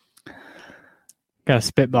 Gotta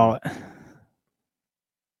spitball it.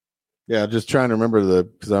 Yeah, just trying to remember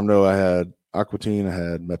because I know I had Aqua Teen, I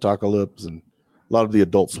had Metacalypse, and a lot of the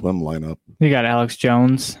Adult Swim lineup. You got Alex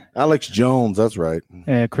Jones, Alex Jones, that's right.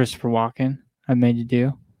 Christopher Walken. I made you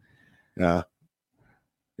do. Yeah.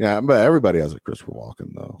 Yeah, but everybody has a Christopher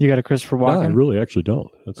Walken, though. You got a Christopher No, I Walken. really actually don't.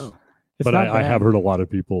 It's But not I bad. have heard a lot of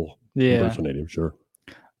people Yeah. impersonate him. Sure.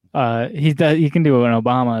 He can do an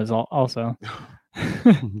Obama as also.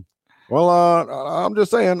 Well, I'm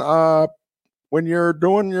just saying, when you're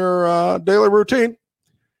doing your daily routine,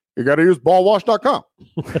 you got to use ballwash.com.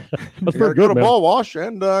 That's You got to very go good, to man. ball wash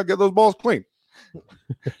and get those balls clean.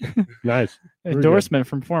 Nice. Very Endorsement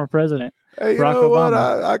from former president. Hey, you Barack know what?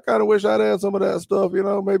 Obama. I kind of wish I'd had some of that stuff. You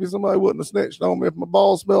know, maybe somebody wouldn't have snitched on me if my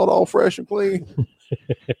balls smelled all fresh and clean.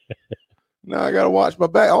 Now I got to watch my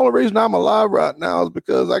back. Only reason I'm alive right now is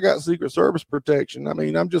because I got Secret Service protection. I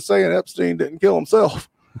mean, I'm just saying Epstein didn't kill himself.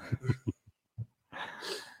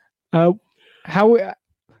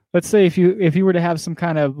 Let's say if you were to have some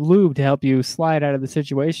kind of lube to help you slide out of the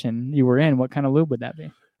situation you were in, what kind of lube would that be?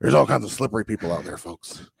 There's all kinds of slippery people out there,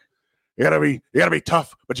 folks. You gotta be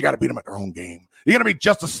tough, but you gotta beat them at their own game. You gotta be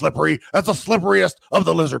just as slippery as the slipperiest of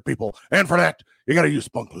the lizard people. And for that, you gotta use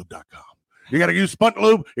spunklube.com. You gotta use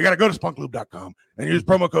spunklube. You gotta go to spunklube.com and use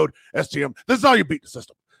promo code STM. This is how you beat the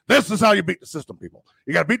system. This is how you beat the system, people.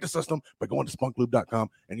 You gotta beat the system by going to spunklube.com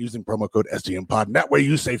and using promo code STMPod. And that way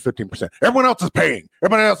you save 15%. Everyone else is paying.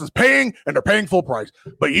 Everybody else is paying, and they're paying full price.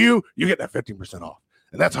 But you get that 15% off.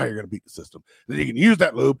 And that's how you're going to beat the system. Then you can use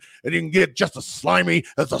that lube, and you can get just as slimy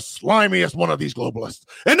as the slimiest one of these globalists.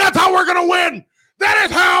 And that's how we're going to win. That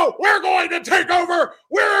is how we're going to take over.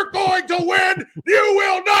 We're going to win. You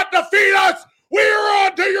will not defeat us. We're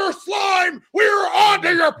on to your slime. We're on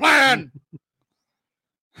to your plan.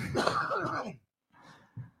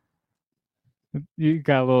 You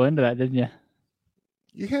got a little into that, didn't you?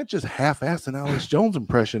 You can't just half-ass an Alex Jones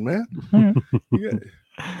impression, man. Alright.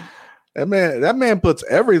 That man puts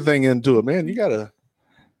everything into it, man. You gotta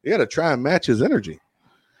try and match his energy.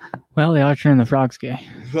 Well, they are turning the frogs gay.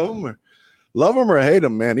 Love him or hate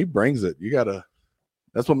him, man. He brings it.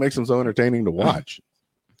 That's what makes him so entertaining to watch.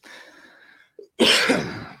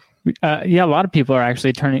 Yeah, a lot of people are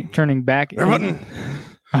actually turning back. They're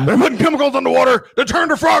putting chemicals in the water to turn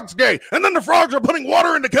the frogs gay, and then the frogs are putting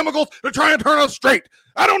water into chemicals to try and turn us straight.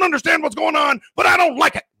 I don't understand what's going on, but I don't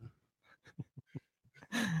like it.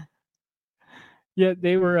 Yeah,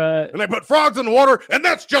 they were. And they put frogs in the water, and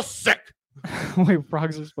that's just sick. Wait,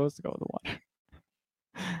 frogs are supposed to go in the water.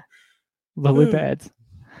 Lily pads.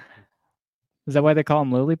 Is that why they call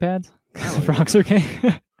them lily pads? Because the frogs are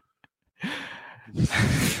gay.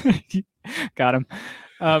 Got him.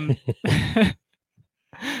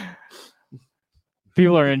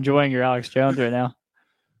 People are enjoying your Alex Jones right now.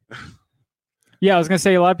 Yeah, I was gonna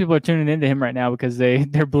say a lot of people are tuning into him right now because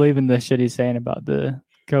they're believing the shit he's saying about the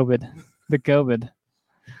COVID. The COVID.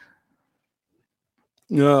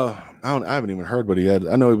 No, I haven't even heard what he had.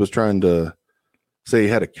 I know he was trying to say he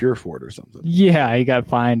had a cure for it or something. Yeah, he got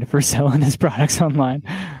fined for selling his products online,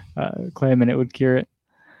 claiming it would cure it.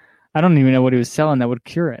 I don't even know what he was selling that would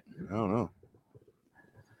cure it. I don't know.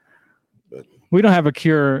 We don't have a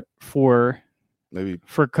cure for Maybe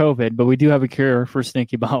COVID, but we do have a cure for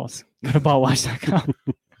stinky balls. Go to ballwash.com.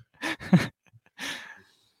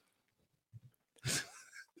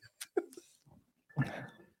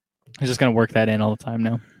 I'm just gonna work that in all the time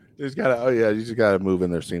now. you just gotta. Oh yeah, you just gotta move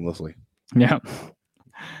in there seamlessly. Yeah.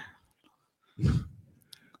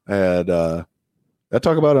 I had I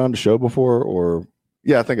talk about it on the show before, or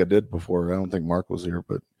yeah, I think I did before. I don't think Mark was here,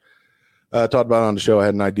 but I talked about it on the show. I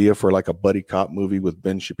had an idea for like a buddy cop movie with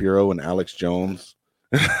Ben Shapiro and Alex Jones.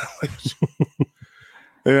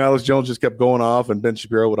 And Alex Jones just kept going off, and Ben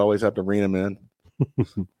Shapiro would always have to rein him in.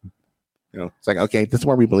 It's like, okay, this is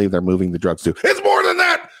where we believe they're moving the drugs to. It's more than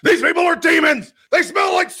that. These people are demons. They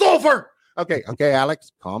smell like sulfur. Okay,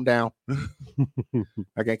 Alex, calm down.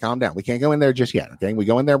 Okay, calm down. We can't go in there just yet. Okay, we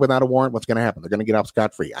go in there without a warrant. What's going to happen? They're going to get off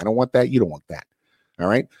scot-free. I don't want that. You don't want that. All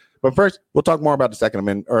right. But first, we'll talk more about the Second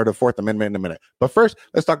Amendment or the Fourth Amendment in a minute. But first,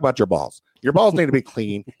 let's talk about your balls. Your balls need to be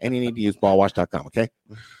clean, and you need to use ballwash.com. Okay.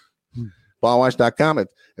 Ballwash.com.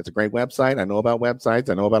 It's a great website. I know about websites.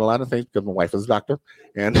 I know about a lot of things because my wife is a doctor.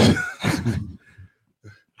 And Do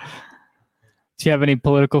you have any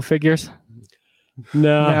political figures?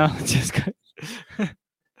 No. No, just good.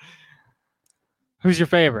 Who's your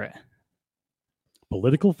favorite?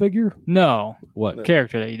 Political figure? No, What?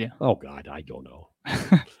 character that you do. Oh God, I don't know.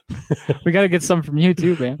 We got to get some from you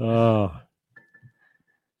too, man. You A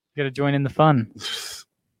got to join in the fun.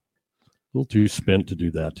 little too spent to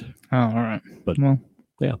do that. Oh, all right. But, well,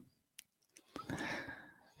 yeah.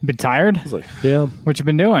 Been tired? it's like, Yeah, What you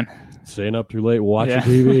been doing? staying up too late watching Yeah.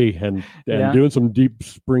 TV and Yeah. doing some deep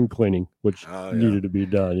spring cleaning, which Oh, yeah. needed to be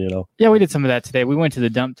done. Yeah, we did some of that today. We went to the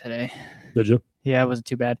dump today. Did you? Yeah, it wasn't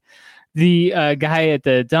too bad. The guy at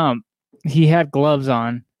the dump, he had gloves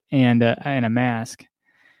on and a mask,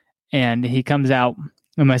 and he comes out.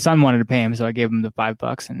 And my son wanted to pay him, so I gave him the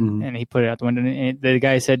 $5, Mhm. and he put it out the window. And the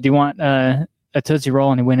guy said, "Do you want a Tootsie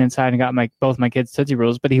Roll?" And he went inside and got both my kids Tootsie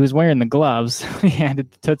Rolls, but he was wearing the gloves. He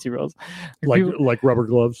handed the Tootsie Rolls. Like rubber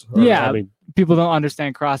gloves? Yeah. I mean, People don't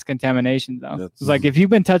understand cross contamination though. That's- It's like if you've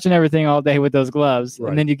been touching everything all day with those gloves, Right.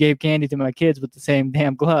 and then you gave candy to my kids with the same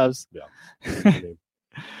damn gloves. I mean,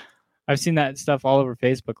 I've seen that stuff all over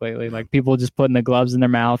Facebook lately. Like people just putting the gloves in their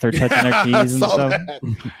mouth or touching their I keys and saw stuff. that.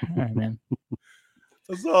 All right, man.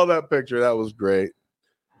 I saw that picture. That was great.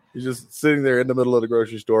 He's just sitting there in the middle of the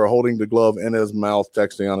grocery store, holding the glove in his mouth,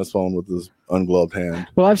 texting on his phone with his ungloved hand.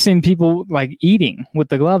 Well, I've seen people like eating with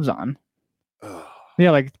the gloves on. Oh,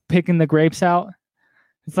 Yeah, like picking the grapes out.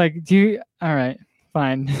 It's like, all right,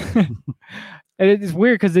 fine. And it's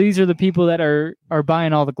weird because these are the people that are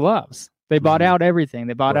buying all the gloves. They bought Mhm. out everything.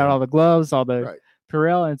 They bought out Right. all the gloves, all the Right.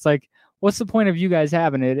 Purell. And it's like, what's the point of you guys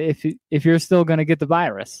having it if you're still going to get the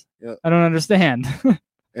virus? Yeah. I don't understand.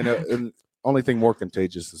 and only thing more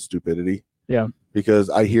contagious is stupidity. Yeah. Because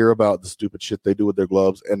I hear about the stupid shit they do with their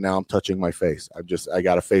gloves, and now I'm touching my face. I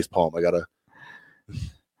got a face palm.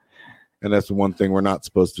 And that's the one thing we're not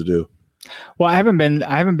supposed to do. Well, I haven't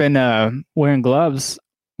been wearing gloves.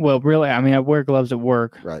 Well, really, I mean, I wear gloves at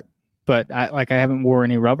work, Right. but I haven't wore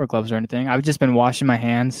any rubber gloves or anything. I've just been washing my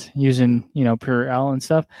hands using, Purell and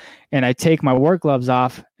stuff. And I take my work gloves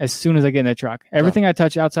off as soon as I get in the truck. Everything I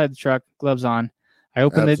touch outside the truck, gloves on. I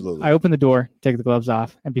open the door, take the gloves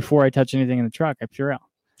off, and before I touch anything in the truck, I Purell.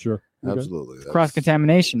 sure. Okay. Absolutely. That's- Cross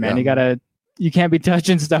contamination, man. Yeah. You can't be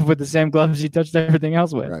touching stuff with the same gloves you touched everything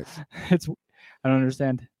else with. Right. I don't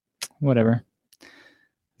understand. Whatever.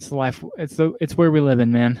 It's life. It's where we live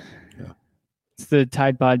in, man. Yeah. It's the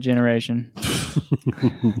Tide Pod generation.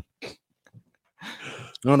 I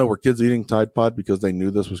don't know. Were kids eating Tide Pod because they knew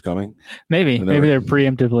this was coming? Maybe I know. they're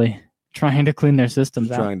preemptively trying to clean their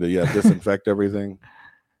systems out. Trying to, disinfect everything.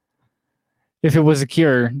 If it was a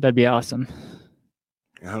cure, that'd be awesome.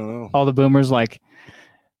 I don't know. All the boomers like,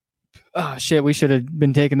 oh shit, we should have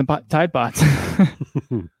been taking the Tide Pods.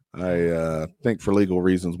 I think for legal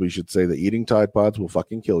reasons, we should say that eating Tide Pods will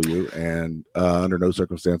fucking kill you, and under no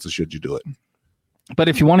circumstances should you do it. But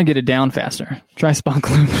if you want to get it down faster, try Spunk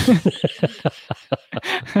Lube.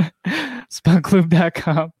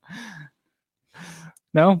 Spunklube.com.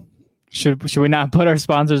 No? Should we not put our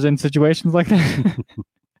sponsors in situations like that?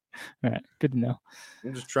 All right, good to know.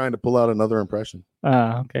 I'm just trying to pull out another impression.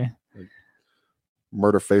 Okay.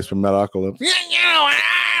 Murder face from Metalocalypse. Yeah,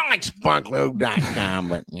 I like spunklube.com,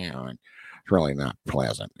 but it's really not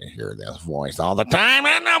pleasant to hear this voice all the time,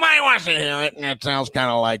 and nobody wants to hear it. And it sounds kind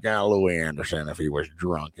of like Louis Anderson if he was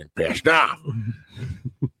drunk and pissed off.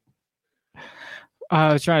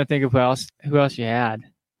 I was trying to think of who else you had,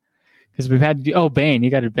 because we've had Bane. You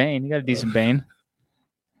got a Bane. You got a decent Bane.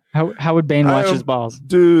 How would Bane watch his balls?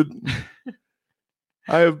 Dude,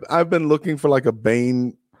 I've been looking for like a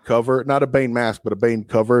Bane cover, not a Bane mask, but a Bane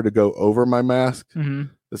cover to go over my mask Mm-hmm.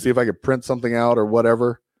 to see if I could print something out or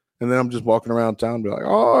whatever. And then I'm just walking around town and be like,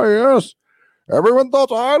 oh, yes. Everyone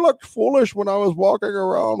thought I looked foolish when I was walking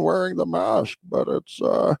around wearing the mask, but it's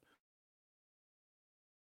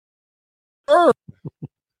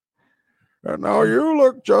and now you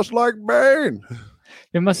look just like Bane.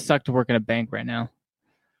 It must suck to work in a bank right now.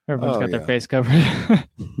 Everyone's got their yeah. face covered.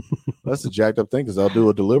 That's the jacked up thing because I'll do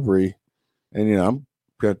a delivery, and I'm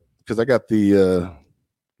good because I got the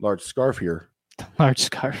large scarf here. Large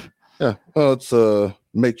scarf. Yeah, oh, it's a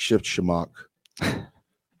makeshift shamrock.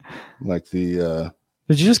 Like the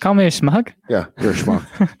Did you just call me a schmuck? yeah, you're a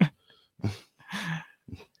schmuck.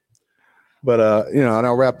 But and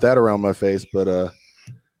I'll wrap that around my face. But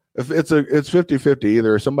if it's 50-50,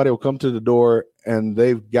 either somebody will come to the door and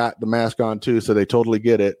they've got the mask on too, so they totally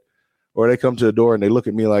get it, or they come to the door and they look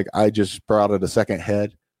at me like I just sprouted a second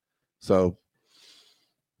head. So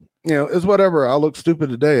it's whatever. I'll look stupid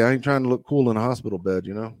today. I ain't trying to look cool in a hospital bed,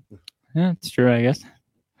 Yeah, it's true, I guess.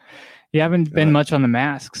 You haven't been much on the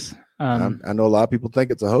masks. I know a lot of people think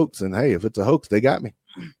it's a hoax, and hey, if it's a hoax, they got me.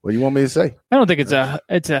 What do you want me to say? I don't think it's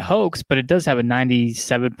a hoax, but it does have a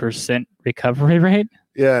 97% recovery rate.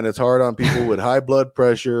 Yeah, and it's hard on people with high blood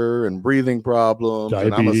pressure and breathing problems.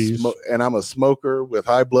 Diabetes. And I'm a smoker with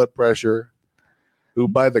high blood pressure, who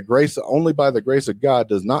only by the grace of God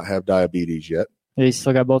does not have diabetes yet. Yeah, you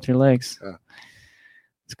still got both your legs. Yeah.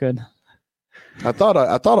 It's good. I thought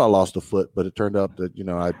I lost a foot, but it turned out that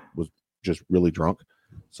I was just really drunk.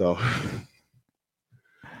 So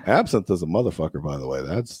absinthe is a motherfucker, by the way.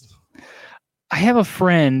 I have a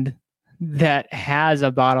friend that has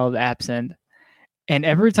a bottle of absinthe, and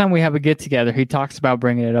every time we have a get together, he talks about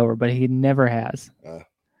bringing it over, but he never has.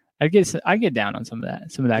 I get down on some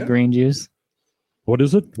of that green juice. What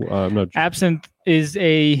is it? I'm not. Absinthe is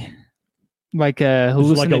like a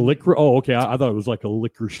Is it like a liquor? Oh, okay. I thought it was like a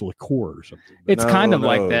licorice liqueur or something. It's kind of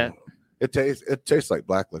like that. It tastes like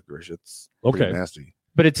black licorice. It's pretty nasty.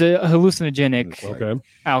 But it's a hallucinogenic It's like- Okay.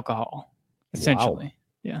 alcohol, essentially.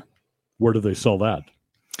 Where do they sell that?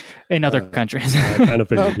 In other countries. I kind of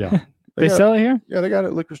figured, yeah. They sell it here? Yeah, they got it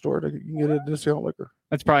at liquor store. You can get a discount liquor.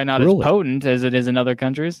 That's probably not Really? as potent as it is in other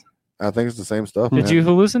countries. I think it's the same stuff. Did man. you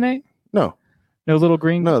hallucinate? No, No little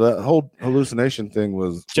green? no. That whole hallucination thing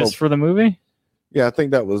was Just for the movie? yeah. I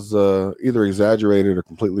think that was either exaggerated or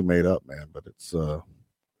completely made up, man. But it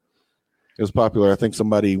was popular. I think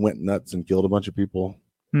somebody went nuts and killed a bunch of people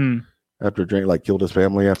after killed his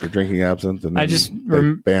family after drinking absinthe, and I then just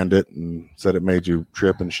they banned it and said it made you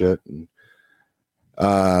trip and shit. And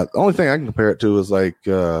the only thing I can compare it to is like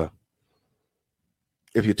if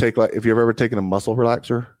you've ever taken a muscle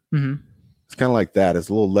relaxer, Mm-hmm. it's kind of like that. It's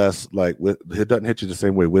a little less like it doesn't hit you the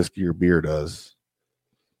same way whiskey or beer does.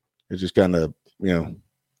 It's just kind of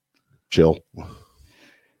chill.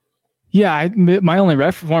 Yeah, my only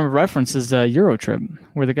form of reference is Eurotrip,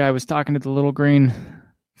 where the guy was talking to the little green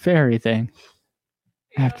fairy thing.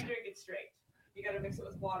 You don't drink it straight. You got to mix it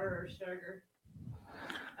with water or sugar.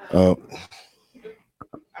 Oh,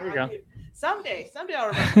 There you go. Someday I'll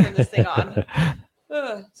remember to turn this thing on.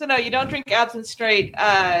 So no, you don't drink absinthe straight.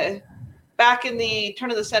 Back in the turn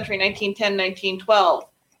of the century, 1910, 1912,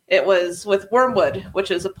 it was with wormwood, which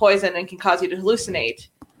is a poison and can cause you to hallucinate.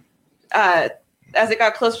 As it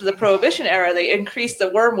got closer to the Prohibition era, they increased the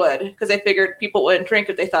wormwood because they figured people wouldn't drink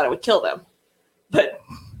if they thought it would kill them. But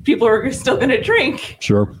people were still going to drink,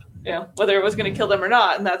 Sure. whether it was going to kill them or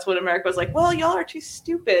not. And that's when America was like, well, y'all are too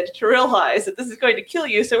stupid to realize that this is going to kill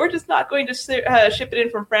you, so we're just not going to ship it in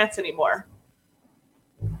from France anymore.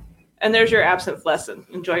 And there's your absinthe lesson.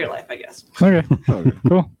 Enjoy your life, I guess. Okay,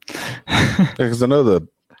 cool. because I know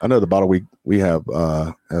the bottle we have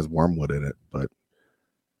has wormwood in it, but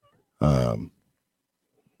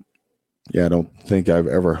yeah, I don't think I've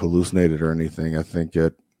ever hallucinated or anything. I think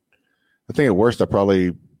at worst I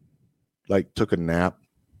probably took a nap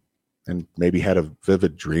and maybe had a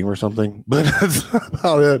vivid dream or something, but that's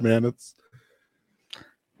about it, man. It's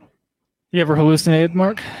You ever hallucinated,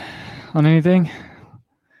 Mark, on anything?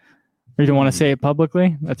 Or you don't want to say it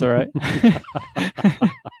publicly? That's all right.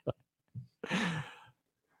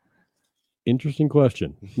 Interesting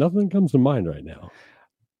question. Nothing comes to mind right now.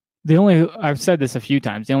 I've said this a few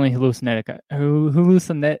times. The only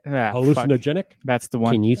Hallucinogenic? That's the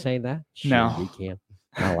one. Can you say that? No. Sure, you can.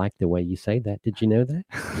 I like the way you say that. Did you know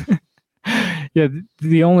that? Yeah,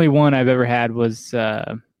 the only one I've ever had was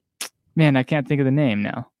man, I can't think of the name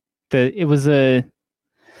now. It was a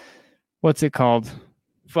what's it called?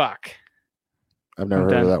 Fuck. I've never I'm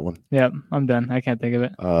heard of done. that one. Yep, I'm done. I can't think of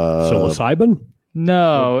it. Psilocybin?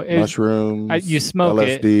 No, Mushrooms. you smoke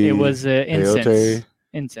LSD, it. It was incense. peyote,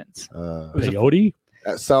 Incense. Peyote?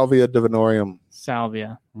 Salvia divinorum.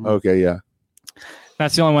 Salvia. Okay, yeah.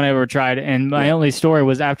 That's the only one I ever tried. And my only story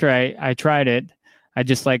was after I tried it, I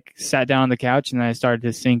just like sat down on the couch and then I started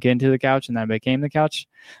to sink into the couch and then I became the couch.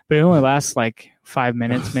 But it only lasts like 5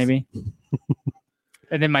 minutes maybe.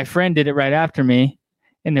 And then my friend did it right after me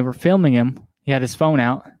and they were filming him. He had his phone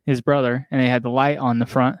out, his brother, and they had the light on the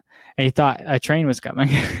front. And he thought a train was coming.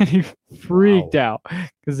 And he freaked out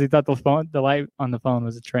because he thought the light on the phone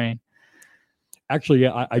was a train. Actually,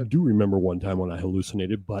 yeah, I do remember one time when I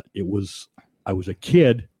hallucinated, but I was a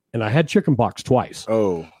kid and I had chickenpox twice.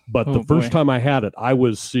 Oh, But Oh, the first boy. time I had it, I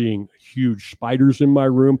was seeing huge spiders in my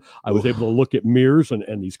room. I was able to look at mirrors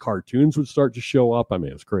and these cartoons would start to show up. I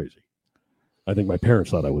mean, it was crazy. I think my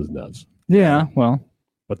parents thought I was nuts. Yeah, well,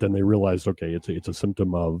 But then they realized, okay, it's a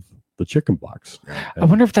symptom of the chickenpox. I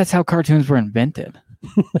wonder if that's how cartoons were invented.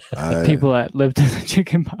 I, People that lived in the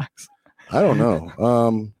chicken box. I don't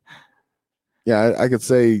know. Yeah, I could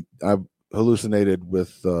say I've hallucinated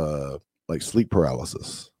with like sleep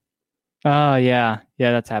paralysis. Oh, yeah.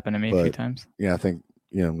 Yeah, that's happened to me a few But- times. Yeah, I think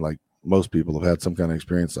like most people have had some kind of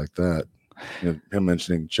experience like that. Him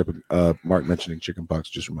mentioning Mark mentioning chickenpox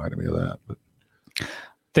just reminded me of that. But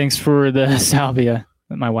Thanks for the salvia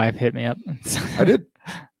that my wife hit me up. I did.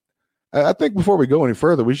 I think before we go any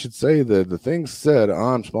further, we should say that the things said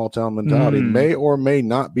on Small Town Mentality may or may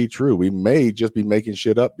not be true. We may just be making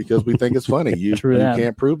shit up because we think it's funny. You True that.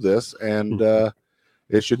 can't prove this, and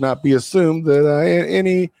it should not be assumed that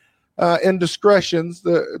any indiscretions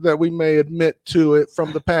that we may admit to it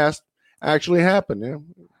from the past actually happened. You know?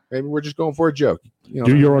 Maybe we're just going for a joke. You know,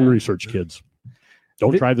 Do your own research, kids.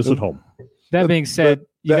 Don't try this at home. That being said,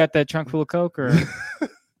 you that- got that trunk full of Coke or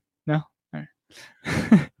no? All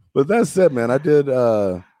right. But that said, man, I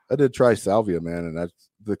did try salvia, man, and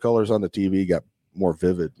the colors on the TV got more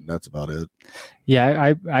vivid, and that's about it.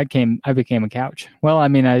 Yeah, I became a couch. Well, I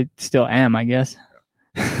mean, I still am, I guess.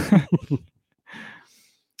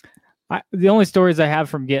 The only stories I have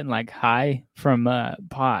from getting like high from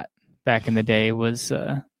pot back in the day was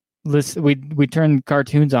we turned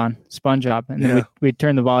cartoons on SpongeBob, and then Yeah. we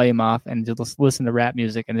turn the volume off and just listen to rap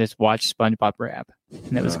music and just watch SpongeBob rap,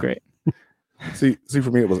 and it was Yeah. great. See,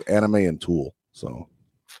 for me, it was anime and Tool. So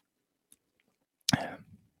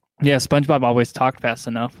Yeah, SpongeBob always talked fast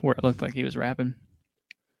enough where it looked like he was rapping.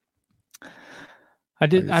 I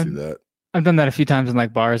can see I've that. done that a few times in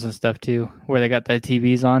like bars and stuff too, where they got the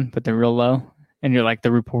TVs on, but they're real low, and you're like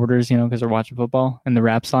the reporters, because they're watching football and the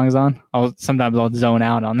rap song's on. Sometimes I'll zone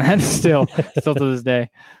out on that still to this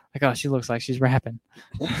day. Like, oh, she looks like she's rapping.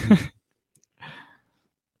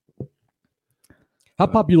 How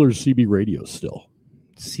popular is CB radio still?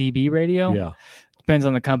 CB radio? Yeah. Depends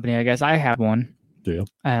on the company, I guess. I have one. Do you?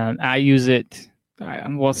 I use it.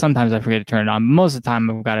 Well, sometimes I forget to turn it on. Most of the time,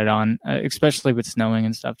 I've got it on, especially with snowing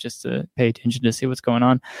and stuff, just to pay attention to see what's going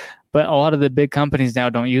on. But a lot of the big companies now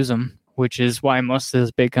don't use them, which is why most of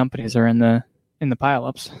those big companies are in the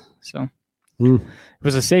pileups. So it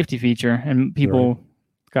was a safety feature, and people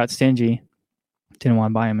got stingy, didn't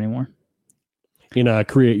want to buy them anymore. In a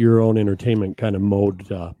create your own entertainment kind of mode,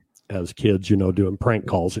 as kids, doing prank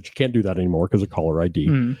calls, that you can't do that anymore because of caller ID.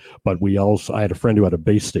 Mm. But I had a friend who had a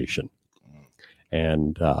base station,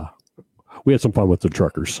 and we had some fun with the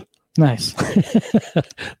truckers. Nice.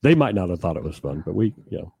 They might not have thought it was fun, but we'd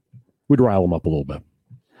rile them up a little bit.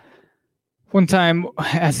 One time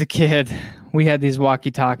as a kid, we had these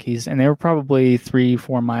walkie-talkies, and they were probably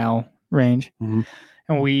 3-4 mile range. Mhm.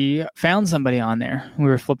 And we found somebody on there. We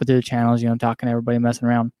were flipping through the channels, talking to everybody, messing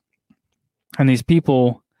around. And these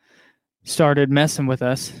people started messing with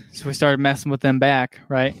us. So we started messing with them back,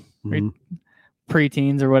 right? Mhm.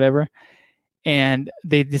 Preteens or whatever. And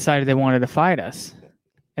they decided they wanted to fight us.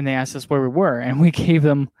 And they asked us where we were. And we gave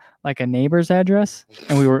them like a neighbor's address.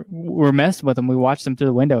 And we were messing with them. We watched them through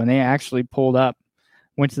the window, and they actually pulled up,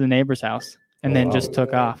 went to the neighbor's house, and then just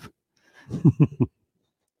took off.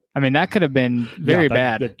 I mean, that could have been very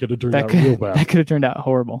bad. That could have turned out real bad. That could have turned out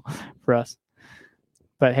horrible for us.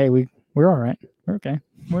 But hey, we're all right. We're okay.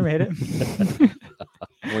 We made it.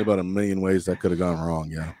 Only about a million ways that could have gone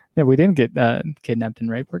wrong. Yeah. Yeah, we didn't get kidnapped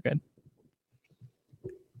and raped. We're good.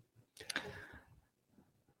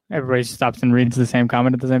 Everybody stops and reads the same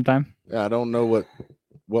comment at the same time. Yeah. I don't know what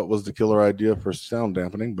was the killer idea for sound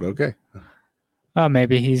dampening, but okay. Oh,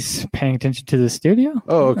 maybe he's paying attention to the studio.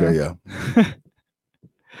 Oh, okay. Yeah.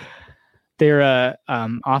 They're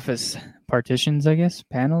office partitions, I guess,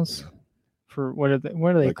 panels for what are they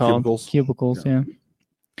Like called? cubicles? Yeah.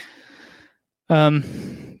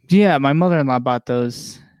 Yeah, my mother-in-law bought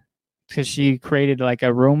those because she created like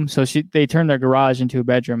a room. So they turned their garage into a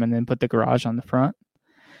bedroom and then put the garage on the front.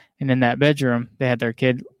 And in that bedroom, they had their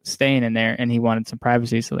kid staying in there, and he wanted some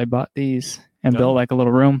privacy, so they bought these and built like a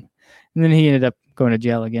little room. And then he ended up going to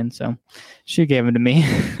jail again, so she gave them to me.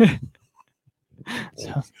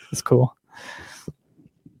 So it's cool.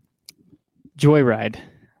 Joyride.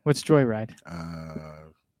 What's Joyride?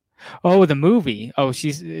 Oh, the movie. Oh, she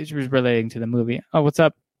was relating to the movie. Oh, what's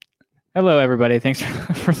up? Hello, everybody. Thanks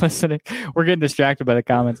for listening. We're getting distracted by the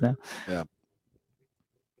comments now. Yeah.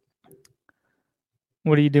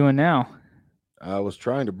 What are you doing now? I was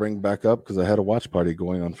trying to bring back up because I had a watch party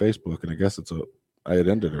going on Facebook, and I guess I had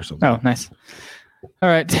ended or something. Oh, nice. All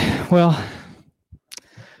right. Well,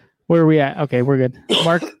 where are we at? Okay, we're good.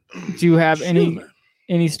 Mark, do you have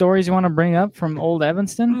any stories you want to bring up from old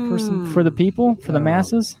Evanston for the people, for the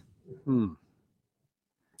masses?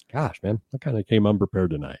 Gosh, man, I kind of came unprepared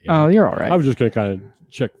tonight. Oh, you're all right. I was just going to kind of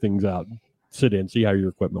check things out, sit in, see how your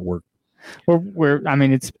equipment worked. I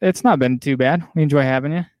mean, it's not been too bad. We enjoy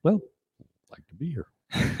having you. Well, I'd like to be here.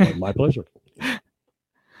 My pleasure.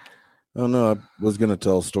 Oh no, I was going to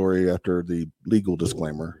tell a story after the legal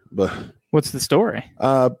disclaimer, but what's the story?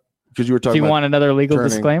 Because you were talking. Do you want another legal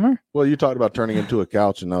disclaimer? Well, you talked about turning into a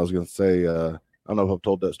couch, and I was going to say, I don't know if I've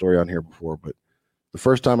told that story on here before, but the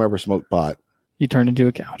first time I ever smoked pot, you turned into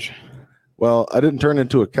a couch. Well, I didn't turn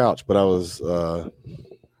into a couch, but I was.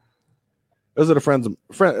 It was at a friend.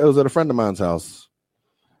 It was at a friend of mine's house,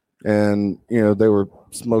 and they were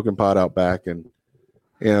smoking pot out back, and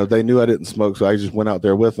they knew I didn't smoke, so I just went out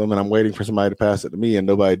there with them, and I'm waiting for somebody to pass it to me, and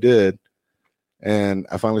nobody did. And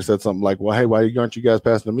I finally said something like, "Well, hey, why aren't you guys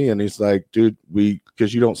passing to me?" And he's like, "Dude,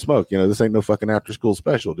 because you don't smoke. This ain't no fucking after school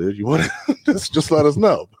special, dude. You want to just let us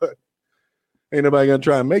know, but ain't nobody gonna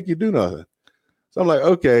try and make you do nothing." So I'm like,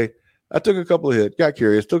 okay. I took a couple of hits, got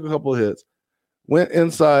curious, took a couple of hits, went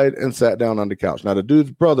inside and sat down on the couch. Now the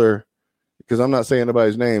dude's brother, because I'm not saying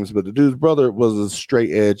anybody's names, but the dude's brother was as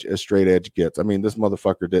straight edge gets. I mean, this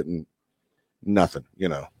motherfucker didn't nothing,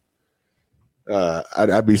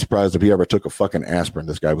 I'd be surprised if he ever took a fucking aspirin.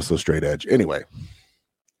 This guy was so straight edge. Anyway,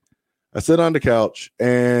 I sit on the couch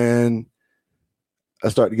and I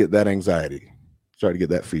start to get that anxiety, start to get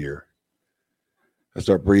that fear. I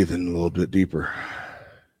start breathing a little bit deeper.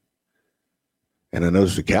 And I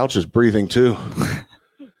notice the couch is breathing too.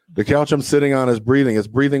 The couch I'm sitting on is breathing. It's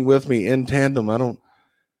breathing with me in tandem. I don't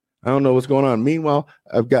know what's going on. Meanwhile,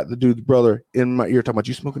 I've got the dude's brother in my ear talking about,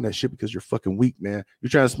 you smoking that shit because you're fucking weak, man. You're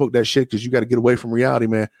trying to smoke that shit because you got to get away from reality,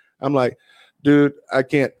 man. I'm like, dude, I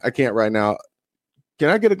can't right now. Can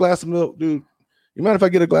I get a glass of milk, dude? You mind if I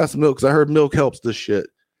get a glass of milk? Because I heard milk helps this shit.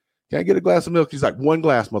 Can I get a glass of milk? He's like, one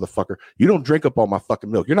glass, motherfucker. You don't drink up all my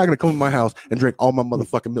fucking milk. You're not going to come to my house and drink all my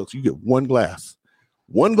motherfucking milk. So you get one glass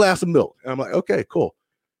of milk. And I'm like, okay, cool.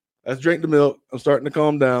 Let's drink the milk. I'm starting to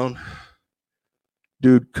calm down.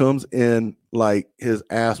 Dude comes in like his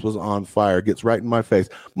ass was on fire, gets right in my face.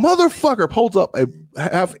 Motherfucker holds up a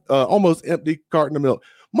half, almost empty carton of milk.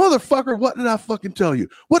 Motherfucker, what did I fucking tell you?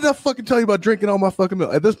 What did I fucking tell you about drinking all my fucking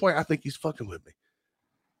milk? At this point, I think he's fucking with me.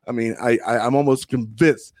 I mean, I'm almost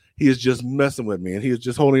convinced he is just messing with me, and he is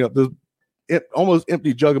just holding up this almost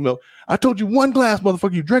empty jug of milk. I told you one glass,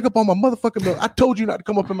 motherfucker. You drank up all my motherfucking milk. I told you not to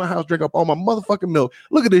come up in my house, drink up all my motherfucking milk.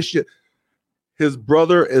 Look at this shit. His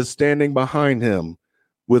brother is standing behind him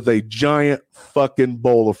with a giant fucking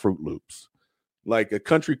bowl of Fruit Loops, like the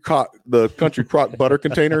Country Crock butter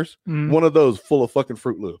containers. One of those full of fucking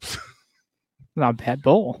Fruit Loops. Not a bad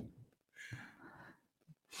bowl.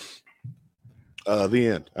 The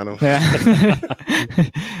end. I don't. Yeah.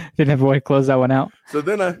 Didn't have a way to close that one out. So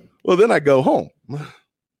then I go home,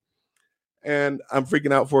 and I'm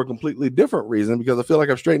freaking out for a completely different reason, because I feel like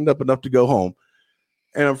I've straightened up enough to go home,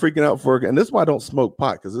 and I'm freaking out and this is why I don't smoke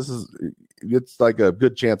pot, because it's like a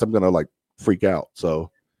good chance I'm gonna like freak out.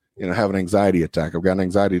 So, have an anxiety attack. I've got an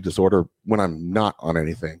anxiety disorder when I'm not on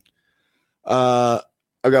anything. I've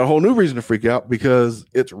got a whole new reason to freak out, because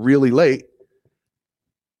it's really late.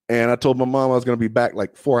 And I told my mom I was going to be back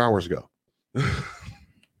like 4 hours ago.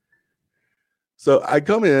 So I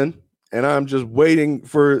come in and I'm just waiting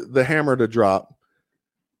for the hammer to drop.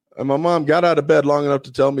 And my mom got out of bed long enough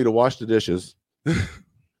to tell me to wash the dishes. And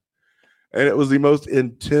it was the most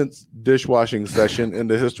intense dishwashing session in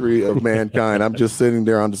the history of mankind. I'm just sitting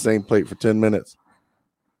there on the same plate for 10 minutes.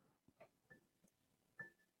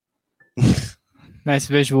 Nice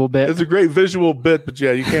visual bit. It's a great visual bit, but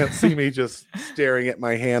yeah, you can't see me just staring at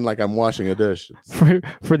my hand like I'm washing a dish.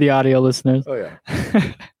 For the audio listeners. Oh yeah.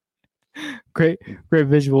 Great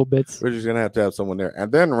visual bits. We're just gonna have to have someone there.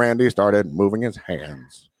 And then Randy started moving his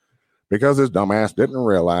hands because his dumbass didn't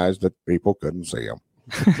realize that people couldn't see him.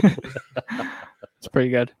 It's pretty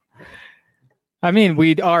good. I mean,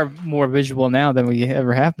 we are more visual now than we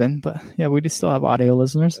ever have been, but yeah, we do still have audio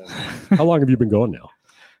listeners. How long have you been going now?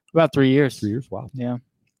 About 3 years. 3 years? Wow. Yeah.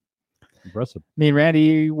 Impressive. Me and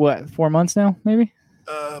Randy, what, 4 months now, maybe?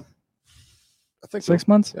 I think 6 so.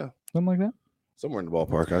 months? Yeah. Something like that. Somewhere in the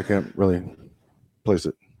ballpark. I can't really place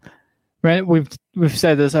it. Randy, we've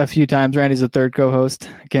said this a few times. Randy's the third co-host.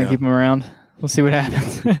 I can't keep him around. We'll see what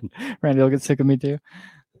happens. Randy will get sick of me too.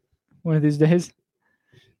 One of these days.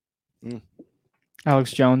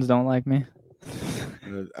 Alex Jones don't like me.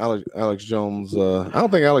 Alex Jones. I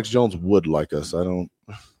don't think Alex Jones would like us. I don't.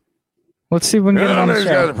 Let's see if we can get him on the These show.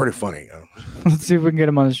 guys are pretty funny. Let's see if we can get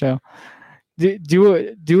him on the show.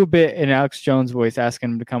 Do a bit in Alex Jones' voice,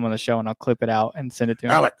 asking him to come on the show, and I'll clip it out and send it to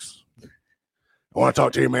him. Alex, I want to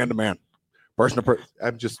talk to you man to man, person to person.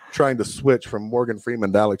 I'm just trying to switch from Morgan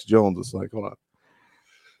Freeman to Alex Jones. It's like, hold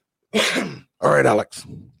on. All right, Alex,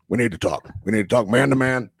 we need to talk. We need to talk man to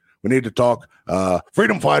man. We need to talk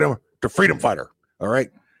freedom fighter to freedom fighter. All right.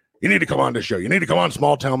 You need to come on this show. You need to come on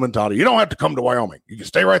Small Town Mentality. You don't have to come to Wyoming. You can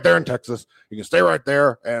stay right there in Texas. You can stay right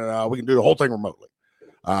there, and we can do the whole thing remotely.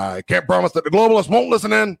 I can't promise that the globalists won't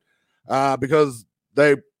listen in because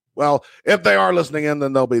if they are listening in,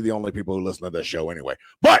 then they'll be the only people who listen to this show anyway.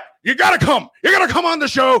 But you got to come. You got to come on the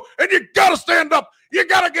show, and you got to stand up. You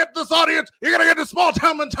got to get this audience. You got to get the Small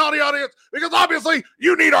Town Mentality audience because obviously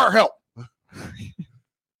you need our help. All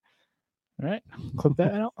right. Clip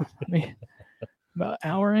that out. About an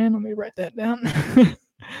hour in. Let me write that down. I'll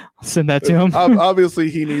send that to him. Obviously,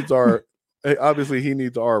 he needs our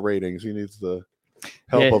ratings. He needs the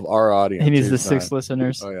help of our audience. He needs the 6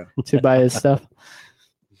 listeners yeah. to buy his stuff.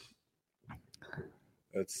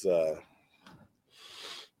 It's I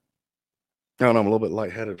don't know, I'm a little bit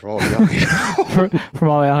lightheaded from all the from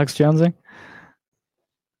all the Alex Jonesing.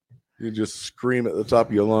 You just scream at the top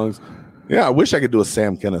of your lungs. Yeah, I wish I could do a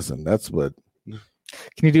Sam Kinison. That's what.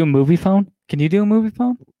 Can you do a movie phone? Can you do a movie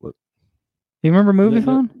phone? What? You remember movie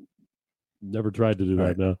phone? Never tried to do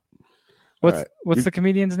that. No. What's the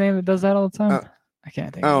comedian's name that does that all the time? I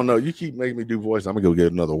can't think. I don't know. You keep making me do voice. I'm gonna go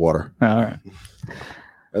get another water. Oh, all right.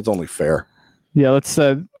 That's only fair. Yeah, let's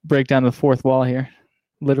break down the fourth wall here.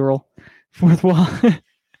 Literal fourth wall.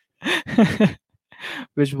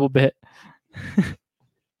 Visual bit.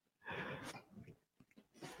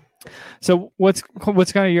 So what's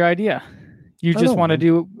kind of your idea? You just want to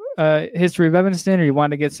do history of Evanston, or you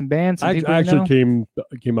want to get some bands? I actually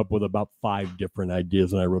came up with about 5 different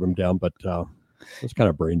ideas, and I wrote them down. But I was kind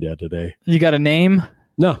of brain dead today. You got a name?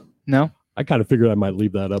 No. I kind of figured I might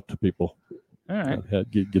leave that up to people. All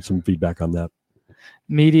right. Get some feedback on that.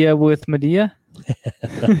 Media with Medea.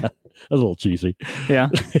 That's a little cheesy. Yeah.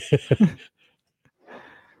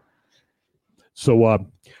 So,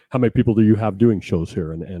 how many people do you have doing shows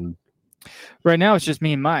here? And right now it's just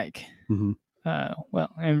me and Mike. Mm-hmm.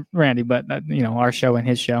 And Randy, but our show and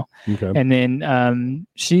his show. Okay. And then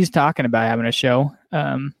she's talking about having a show.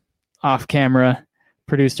 Off camera,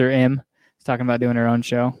 producer M is talking about doing her own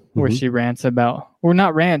show where she rants about, or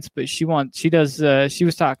not rants, but she was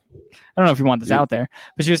talking. I don't know if you want this out there,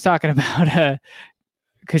 but she was talking about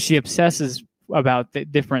because she obsesses about the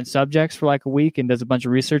different subjects for like a week and does a bunch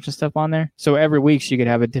of research and stuff on there. So every week she could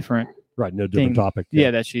have a different different topic.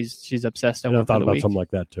 Yeah, that she's obsessed over. I thought about something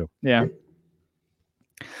like that too. Yeah.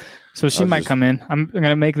 So she might come in. I'm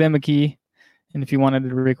gonna make them a key, and if you wanted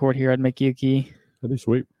to record here, I'd make you a key. That'd be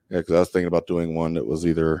sweet. Yeah, because I was thinking about doing one that was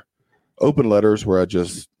either open letters where I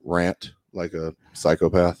just rant like a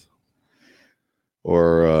psychopath,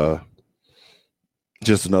 or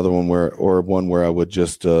just another one where I would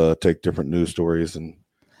just take different news stories and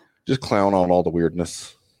just clown on all the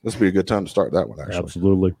weirdness. This would be a good time to start that one, actually.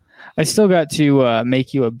 Absolutely. I still got to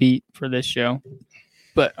make you a beat for this show,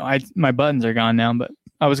 but my buttons are gone now. But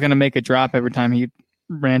I was gonna make a drop every time he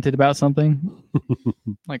ranted about something,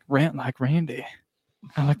 like rant like Randy.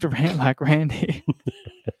 I like to rant like Randy.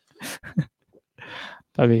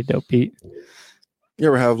 That'd be a dope beat. You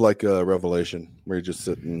ever have like a revelation where you're just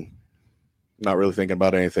sitting, not really thinking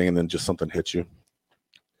about anything, and then just something hits you?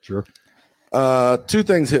 Sure. 2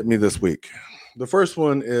 things hit me this week. The first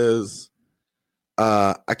one is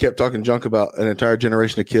I kept talking junk about an entire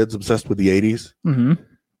generation of kids obsessed with the 80s. Mm-hmm.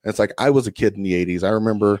 It's like I was a kid in the 80s. I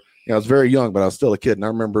remember, I was very young, but I was still a kid. And I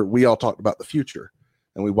remember we all talked about the future.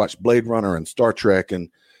 And we watched Blade Runner and Star Trek and,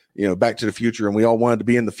 Back to the Future. And we all wanted to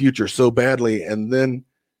be in the future so badly. And then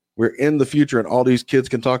we're in the future and all these kids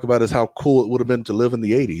can talk about is how cool it would have been to live in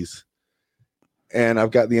the 80s. And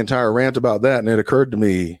I've got the entire rant about that, and it occurred to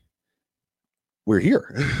me, we're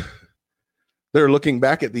here. They're looking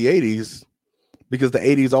back at the 80s because the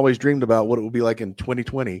 80s always dreamed about what it would be like in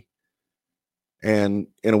 2020. And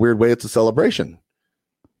in a weird way, it's a celebration.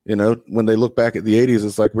 You know, when they look back at the 80s,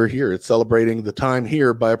 it's like we're here. It's celebrating the time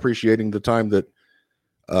here by appreciating the time that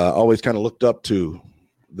always kind of looked up to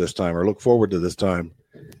this time or look forward to this time.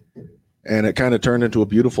 And it kind of turned into a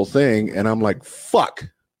beautiful thing. And I'm like, fuck,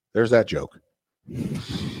 there's that joke.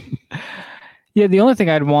 Yeah, the only thing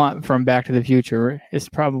I'd want from Back to the Future is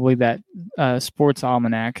probably that sports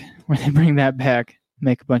almanac where they bring that back,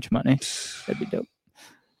 make a bunch of money. That'd be dope.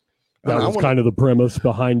 That was kind of the premise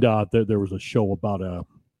behind there was a show about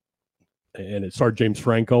and it starred James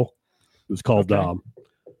Franco. It was called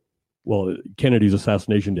Kennedy's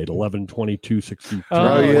assassination date, 11/22/63.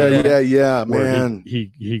 Oh yeah, man.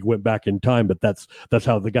 He went back in time, but that's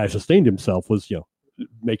how the guy sustained himself was,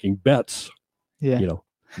 making bets. Yeah.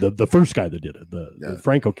 The first guy that did it, the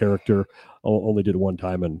Franco character only did it one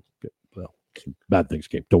time, and some bad things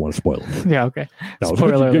came. Don't want to spoil it. Yeah, okay. No, it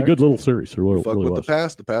was a good little series. It really, Fuck really with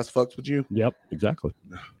was. the past fucks with you. Yep, exactly.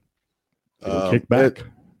 Kick back.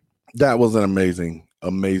 That was an amazing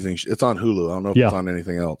it's on Hulu. I don't know if it's on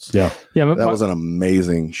anything else. Yeah, but that was an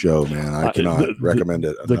amazing show, man. I cannot recommend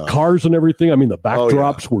it the enough. cars and everything. I mean, the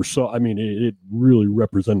backdrops were so. I mean, it really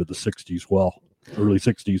represented the '60s well, early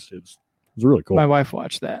 '60s. It was really cool. My wife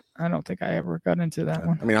watched that. I don't think I ever got into that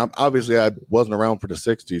one. I mean, obviously, I wasn't around for the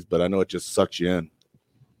 '60s, but I know it just sucks you in.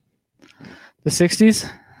 The '60s?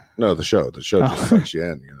 No, the show just sucks you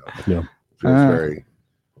in. Yeah, feels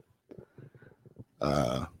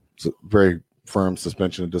very firm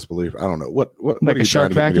suspension of disbelief. I don't know what like are you a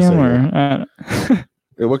shark trying to get me to vacuum,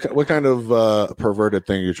 say? What kind of perverted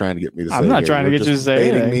thing are you trying to get me to say? I'm not trying to get you to say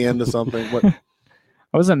baiting anything. me into something. What? I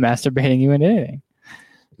wasn't masturbating you into anything.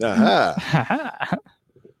 Aha.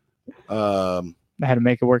 I had to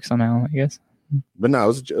make it work somehow, I guess. But no,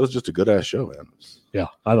 it was just a good ass show, man. Yeah,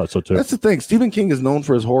 I thought so too. That's the thing. Stephen King is known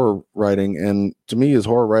for his horror writing, and to me, his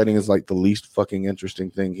horror writing is like the least fucking interesting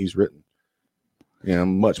thing he's written. Yeah,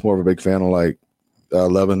 I'm much more of a big fan of like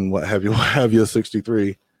 11, what have you,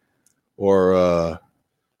 63, or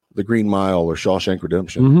The Green Mile or Shawshank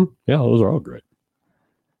Redemption. Mm-hmm. Yeah, those are all great.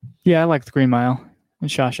 Yeah, I like The Green Mile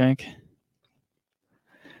and Shawshank.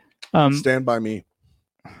 Stand By Me.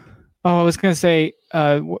 Oh, I was gonna say,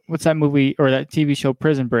 what's that movie or that TV show,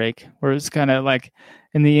 Prison Break, where it's kind of like,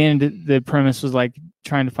 in the end, the premise was like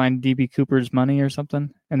trying to find D.B. Cooper's money or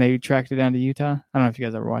something, and they tracked it down to Utah. I don't know if you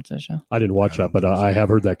guys ever watched that show. I didn't watch that, but I have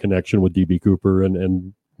heard that connection with D.B. Cooper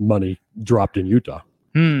and money dropped in Utah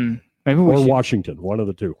Maybe we or should, Washington, one of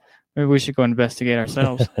the two. maybe we should go investigate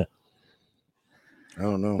ourselves. I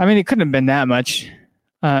don't know. I mean, it couldn't have been that much.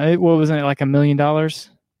 What wasn't it, like $1 million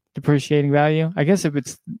depreciating value? I guess if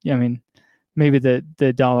it's, I mean, maybe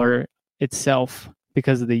the dollar itself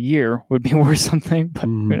because of the year would be worth something, but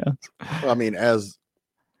who knows? I mean, as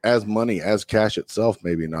money, as cash itself,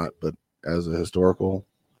 maybe not, but as a historical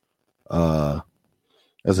find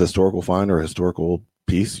or a historical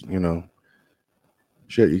piece,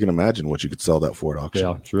 shit, you can imagine what you could sell that for at auction.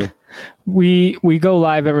 Yeah, true. We go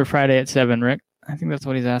live every Friday at 7, Rick. I think that's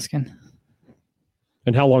what he's asking.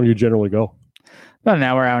 And how long do you generally go? About an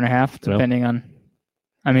hour and a half, depending on.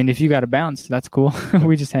 I mean, if you got a bounce, that's cool.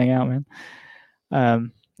 We just hang out, man.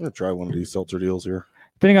 I'm gonna try one of these seltzer deals here.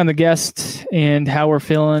 Depending on the guest and how we're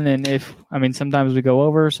feeling, and sometimes we go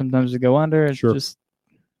over, sometimes we go under. It just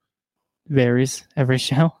varies every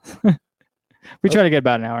show. We try to get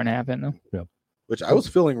about an hour and a half in, though. Yeah. Which I was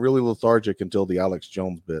feeling really lethargic until the Alex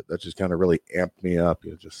Jones bit. That just kind of really amped me up.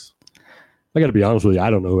 I got to be honest with you. I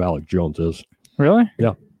don't know who Alex Jones is. Really?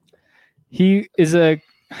 Yeah. He is I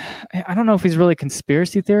don't know if he's really a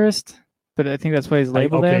conspiracy theorist, but I think that's what he's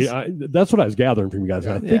labeled as. That's what I was gathering from you guys.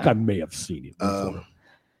 I think I may have seen him before.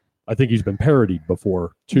 I think he's been parodied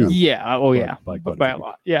before too. Yeah. Oh, yeah. By a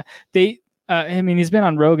lot. Yeah. He's been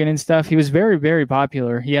on Rogan and stuff. He was very, very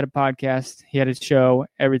popular. He had a podcast. He had a show.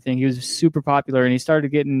 Everything. He was super popular, and he started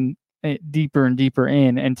getting deeper and deeper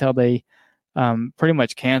in until they pretty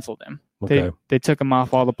much canceled him. Okay. They took him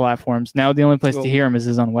off all the platforms. Now the only place to hear him is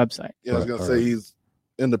his own website. Yeah, I was gonna say he's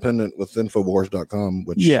independent with Infowars.com.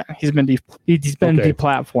 Which he's been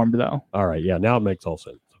deplatformed though. All right, yeah, now it makes all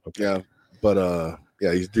sense. Okay. Yeah, but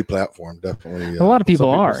he's deplatformed definitely. A lot of people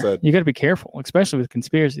are. You got to be careful, especially with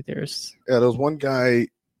conspiracy theorists. Yeah, there was one guy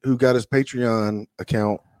who got his Patreon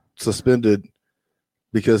account suspended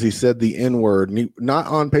because he said the N-word, not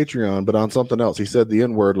on Patreon, but on something else. He said the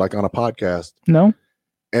N-word like on a podcast. No.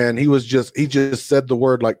 And he just said the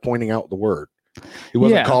word like pointing out the word. He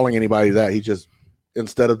wasn't calling anybody that. He just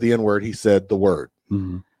instead of the N-word, he said the word.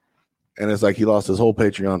 Mm-hmm. And it's like he lost his whole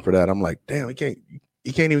Patreon for that. I'm like, damn, he can't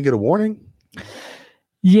even get a warning.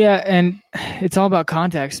 Yeah, and it's all about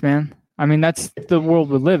context, man. I mean, that's the world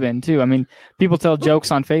we live in too. I mean, people tell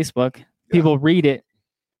jokes on Facebook. People read it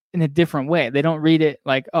in a different way. They don't read it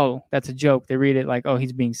like, oh, that's a joke. They read it like, oh,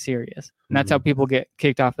 he's being serious. And that's how people get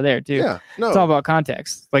kicked off of there too. Yeah, no. It's all about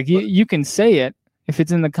context. Like you can say it if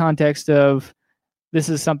it's in the context of this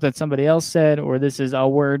is something somebody else said or this is a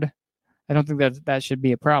word. I don't think that should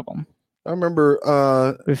be a problem. I remember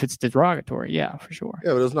If it's derogatory, yeah, for sure.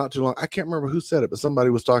 yeah, but it was not too long. I can't remember who said it, but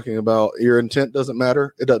somebody was talking about your intent doesn't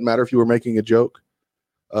matter. It doesn't matter if you were making a joke.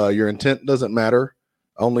 Your intent doesn't matter.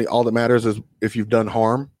 Only all that matters is if you've done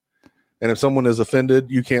harm. And if someone is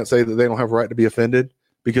offended, you can't say that they don't have a right to be offended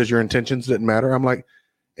because your intentions didn't matter. I'm like,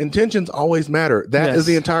 intentions always matter. That is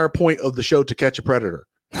the entire point of the show, To Catch a Predator.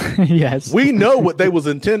 Yes. We know what they was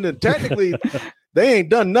intending. Technically, they ain't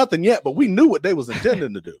done nothing yet, but we knew what they was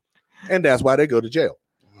intending to do. And that's why they go to jail.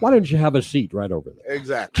 Why don't you have a seat right over there?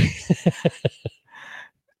 Exactly.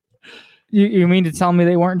 You mean to tell me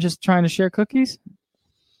they weren't just trying to share cookies?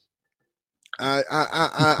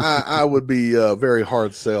 I would be very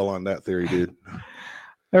hard sell on that theory, dude.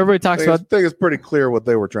 Everybody talks I about. think it's pretty clear what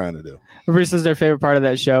they were trying to do. Everybody says their favorite part of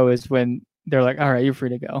that show is when they're like, "All right, you're free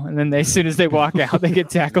to go," and then as soon as they walk out, they get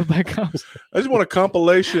tackled by cops. I just want a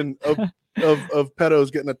compilation of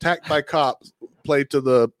pedos getting attacked by cops played to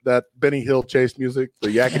that Benny Hill chase music, the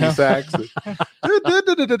yakety sax.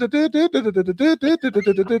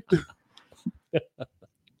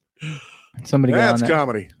 Somebody got on That's that.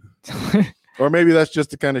 comedy. Or maybe that's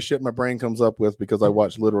just the kind of shit my brain comes up with because I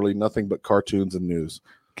watch literally nothing but cartoons and news.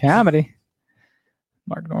 Comedy.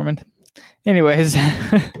 Mark Normand. Anyways,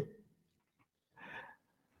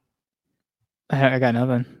 I got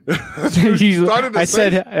nothing. I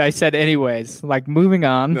said anyways. Like moving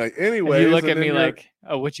on. Like, And anyways, you look and at then me you're- like,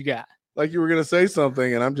 oh, what you got? like you were gonna say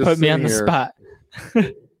something, and I'm just Put me on sitting the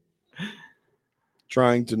here spot.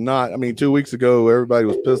 trying to not. I mean, 2 weeks ago, everybody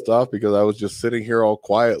was pissed off because I was just sitting here all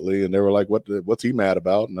quietly, and they were like, "What's he mad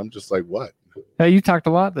about?" And I'm just like, "What?" Hey, you talked a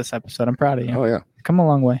lot this episode. I'm proud of you. Oh yeah, Come a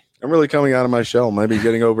long way. I'm really coming out of my shell. Maybe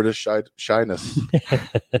getting over this shyness.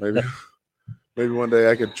 maybe one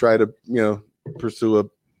day I could try to pursue a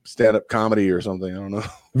stand-up comedy or something. I don't know.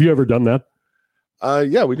 Have you ever done that?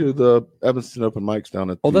 Yeah, we do the Evanston open mics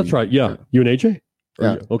down at. Oh, that's right. Yeah. You and AJ?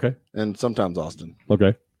 Yeah. Okay. And sometimes Austin.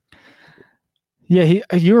 Okay. Yeah,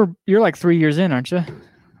 you're like 3 years in, aren't you?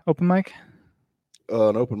 Open mic.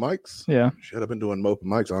 An open mics. Yeah. Shit, I've been doing open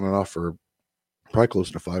mics on and off for probably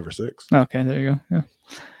close to 5 or 6. Okay, there you go. Yeah.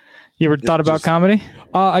 You ever thought about just- comedy?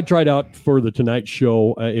 I tried out for the Tonight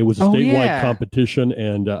Show. It was a Oh, statewide yeah. competition,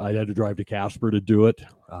 and I had to drive to Casper to do it.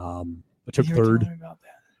 I took You were third, telling me about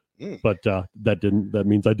that. but that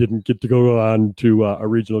means I didn't get to go on to a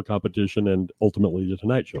regional competition and ultimately the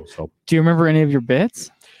Tonight Show. So Do you remember any of your bits?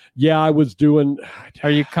 yeah, I was doing. Are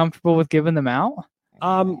you comfortable with giving them out?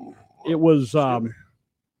 It was. I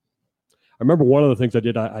remember one of the things I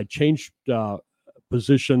did. I changed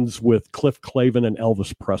positions with Cliff Clavin and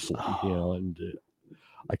Elvis Presley. And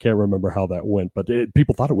I can't remember how that went, but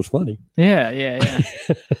people thought it was funny. Yeah.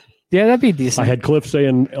 Yeah, that'd be decent. I had Cliff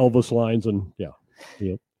saying Elvis lines, and yeah.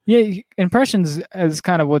 Yeah, impressions is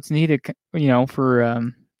kind of what's needed,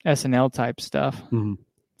 for SNL type stuff. Mhm.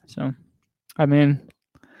 So, I mean,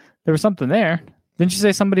 there was something there. Didn't you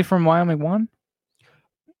say somebody from Wyoming won?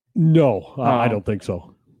 No, I Oh. don't think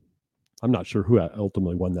so. I'm not sure who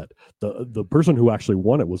ultimately won that. The person who actually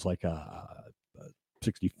won it was like a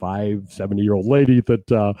 65, 70-year-old lady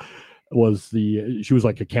that she was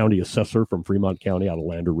like a county assessor from Fremont County out of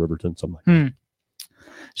Lander, Riverton, something like that.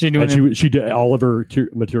 She doing And she did all of her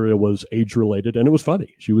material was age related, and it was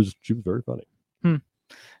funny. She was very funny.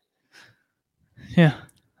 Yeah.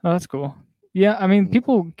 Oh, that's cool. Yeah, I mean,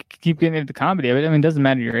 people keep getting into comedy. I mean, it doesn't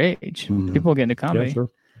matter your age. Mhm. People get into comedy. Yeah, sure.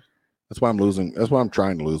 That's why I'm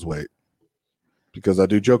trying to lose weight. Because I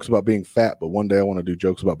do jokes about being fat, but one day I want to do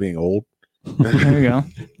jokes about being old. There you go.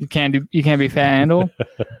 You can't be fat and old.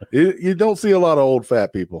 You don't see a lot of old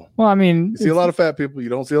fat people. Well, I mean, You see a lot of fat people. You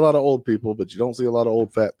don't see a lot of old people, but you don't see a lot of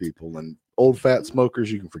old fat people. And old fat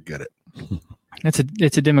smokers, you can forget it. it's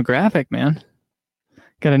a demographic, man.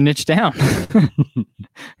 Got to niche down.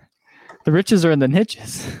 The riches are in the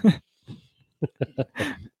niches.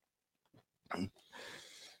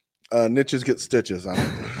 Niches get stitches. I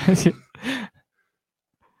don't know.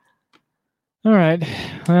 All right.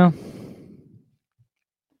 Well,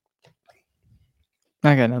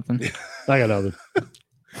 I got nothing. I got nothing.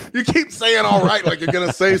 You keep saying all right like you're going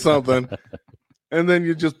to say something. And then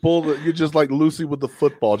you just you're just like Lucy with the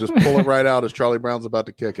football, just pull it right out as Charlie Brown's about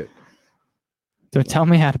to kick it. Don't tell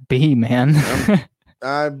me how to be, man.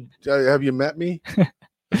 Have you met me?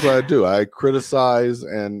 That's what I do. I criticize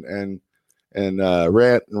and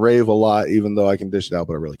rant and rave a lot, even though I can dish it out,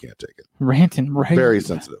 but I really can't take it. Rant and rave. Very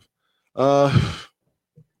sensitive.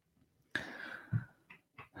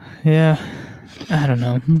 Yeah, I don't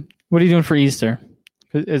know. What are you doing for Easter?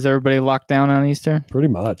 Is everybody locked down on Easter? Pretty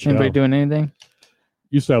much. Anybody yeah. doing anything?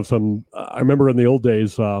 Used to have some. I remember in the old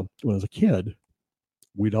days when I was a kid,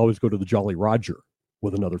 we'd always go to the Jolly Roger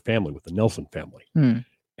with another family, with the Nelson family.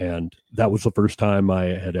 And that was the first time I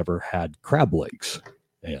had ever had crab legs.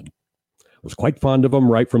 And I was quite fond of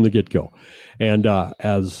them right from the get-go. And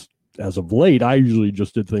as of late, I usually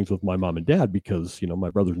just did things with my mom and dad because, my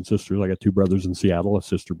brothers and sisters, I got 2 brothers in Seattle, a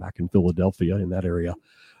sister back in Philadelphia in that area.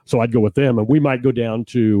 So I'd go with them, and we might go down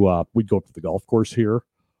to, we'd go up to the golf course here,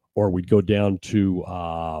 or we'd go down to,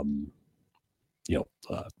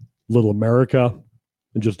 Little America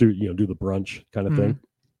and just do the brunch kind of thing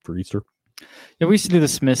for Easter. Yeah, we used to do the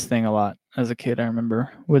Smiths thing a lot as a kid, I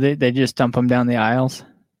remember. Where they just dump them down the aisles,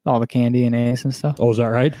 all the candy and eggs and stuff. Oh, is that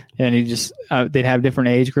right? And you just, they'd have different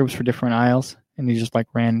age groups for different aisles. And you just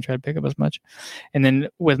ran and tried to pick up as much. And then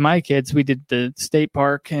with my kids, we did the state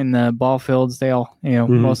park and the ball fields. They all,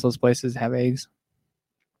 most of those places have eggs.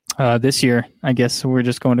 This year, I guess we're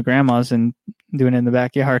just going to grandma's and doing it in the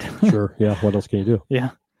backyard. Sure. Yeah. What else can you do? Yeah.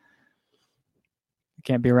 You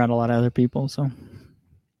can't be around a lot of other people. So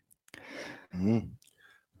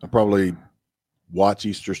I'll probably watch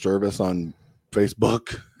Easter service on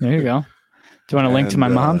Facebook. There you go. Do you want a link to my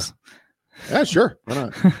mom's? Yeah, sure. Why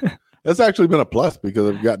not? That's actually been a plus because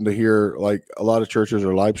I've gotten to hear a lot of churches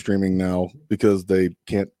are live streaming now because they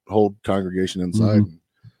can't hold congregation inside.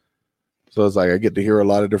 So it's I get to hear a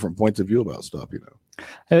lot of different points of view about stuff,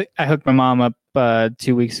 I hooked my mom up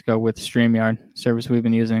 2 weeks ago with StreamYard service we've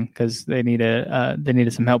been using because they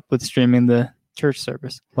needed some help with streaming the church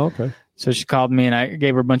service. Okay. So she called me and I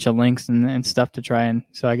gave her a bunch of links and stuff to try, and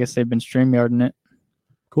so I guess they've been StreamYarding it.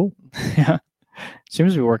 Cool. Yeah.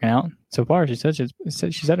 Seems to be working out so far. She said it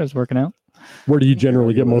was working out. Where do you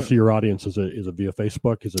generally get most of your audience? Is it via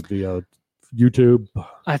Facebook? Is it via YouTube?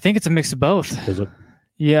 I think it's a mix of both. Is it?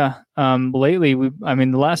 Yeah. Lately,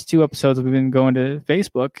 the last 2 episodes we've been going to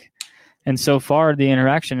Facebook, and so far the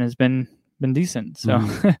interaction has been decent. So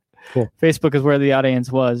Cool. Facebook is where the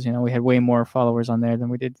audience was. We had way more followers on there than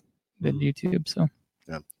we did YouTube. So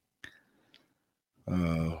yeah.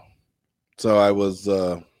 So I was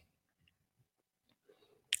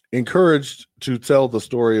encouraged to tell the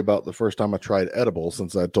story about the first time I tried edibles,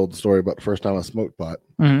 since I told the story about the first time I smoked pot.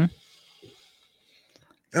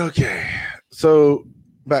 Okay, so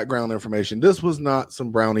background information. This was not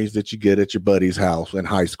some brownies that you get at your buddy's house in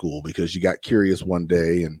high school because you got curious one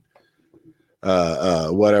day and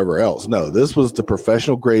whatever else. No, this was the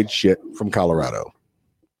professional grade shit from Colorado.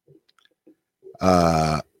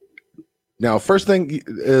 Now, first thing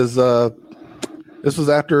is this was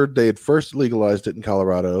after they had first legalized it in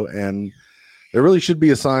Colorado, and there really should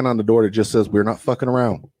be a sign on the door that just says, "We're not fucking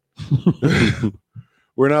around."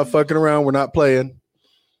 We're not fucking around. We're not playing.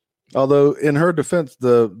 Although, in her defense,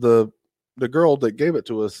 the girl that gave it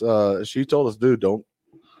to us, she told us, "Dude, don't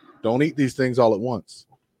eat these things all at once."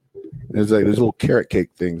 There's these little carrot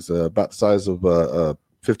cake things about the size of a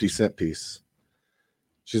 50-cent piece.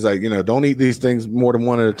 She's like, don't eat these things more than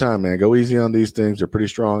one at a time, man. Go easy on these things. They're pretty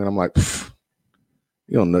strong. And I'm like,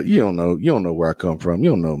 you don't know where I come from.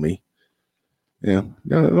 You don't know me. Yeah.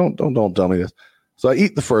 Don't tell me this. So I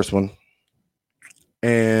eat the first one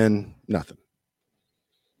and nothing.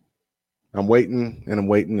 I'm waiting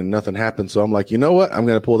and nothing happens. So I'm like, you know what? I'm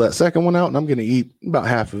going to pull that second one out and I'm going to eat about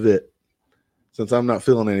half of it since I'm not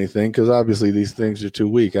feeling anything. Cause obviously these things are too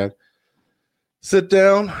weak. I sit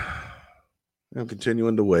down. I'm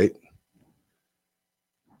continuing to wait.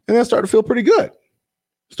 And I start to feel pretty good.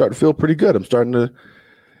 I'm starting to,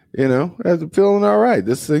 I'm feeling all right.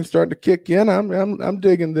 This thing's starting to kick in. I'm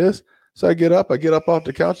digging this. So I get up off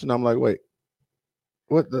the couch and I'm like, wait,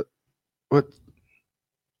 what the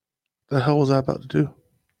hell was I about to do?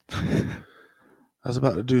 I was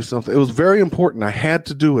about to do something. It was very important. I had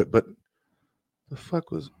to do it, but the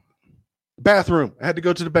fuck was bathroom. I had to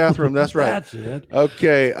go to the bathroom. That's right. That's it.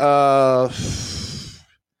 Okay.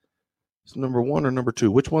 It's number 1 or number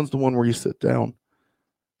 2? Which one's the one where you sit down?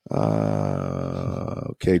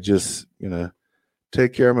 Okay. Just,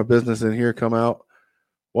 take care of my business in here, come out,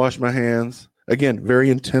 wash my hands. Again, very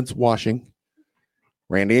intense washing.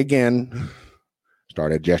 Randy again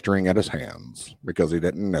started gesturing at his hands because he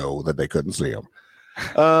didn't know that they couldn't see him.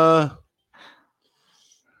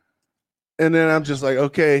 And then I'm just like,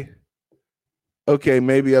 okay,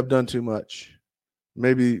 maybe I've done too much.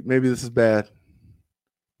 Maybe this is bad.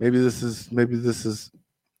 Maybe this is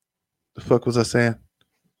the fuck was I saying?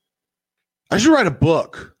 I should write a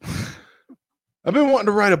book. I've been wanting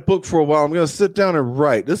to write a book for a while. I'm gonna sit down and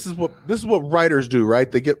write. This is what writers do,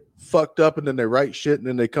 right? They get fucked up and then they write shit and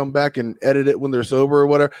then they come back and edit it when they're sober or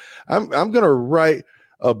whatever. I'm gonna write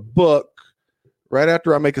a book right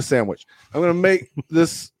after I make a sandwich. I'm gonna make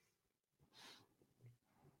this.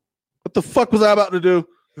 What the fuck was I about to do?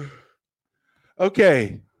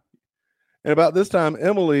 Okay. And about this time,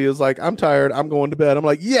 Emily is like, I'm tired. I'm going to bed. I'm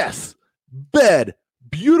like, yes, bed.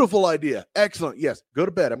 Beautiful idea. Excellent. Yes, go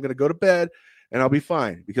to bed. I'm going to go to bed and I'll be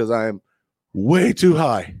fine because I am way too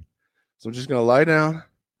high. So I'm just going to lie down,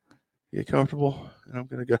 get comfortable, and I'm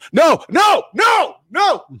going to go. No.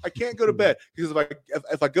 I can't go to bed because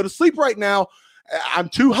if I go to sleep right now, I'm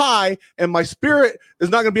too high and my spirit is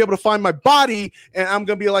not going to be able to find my body. And I'm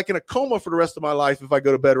going to be like in a coma for the rest of my life if I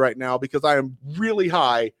go to bed right now because I am really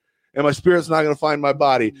high and my spirit's not going to find my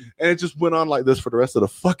body. And it just went on like this for the rest of the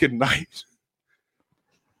fucking night.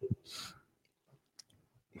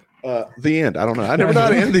 The end. I don't know. I never know how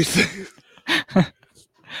to end these things.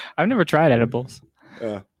 I've never tried edibles.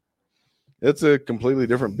 It's a completely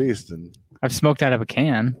different beast. And I've smoked out of a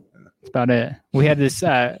can. That's about it. We had this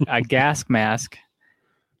a gas mask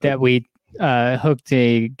that we hooked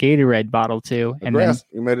a Gatorade bottle to, and then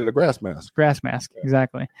you made it a grass mask. Grass mask,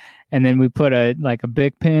 exactly. And then we put a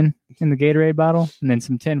big pin in the Gatorade bottle, and then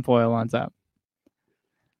some tin foil on top.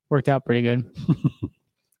 Worked out pretty good.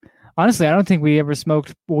 Honestly, I don't think we ever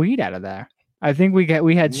smoked weed out of there. I think we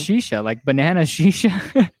had shisha, like banana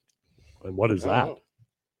shisha. And what is that?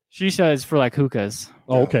 Shisha is for like hookahs.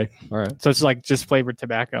 Oh, okay. All right. So it's like just flavored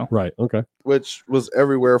tobacco. Right. Okay. Which was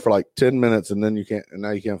everywhere for like 10 minutes, and then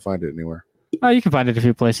now you can't find it anywhere. Oh, you can find it a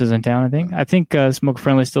few places in town, I think. I think Smoke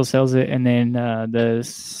Friendly still sells it, and then the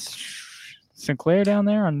Sinclair down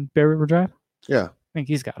there on Bear River Drive. Yeah. I think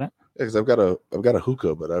he's got it. Yeah, because I've got a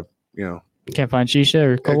hookah, but can't find shisha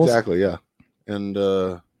or Kohl's. Exactly, yeah. And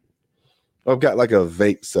I've got like a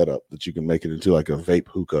vape setup that you can make it into like a vape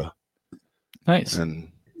hookah. Nice.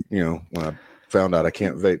 And when I found out I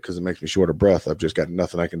can't vape because it makes me short of breath, I've just got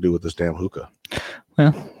nothing I can do with this damn hookah.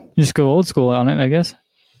 Well, you just go old school on it, I guess.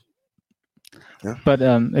 Yeah. But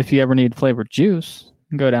if you ever need flavored juice,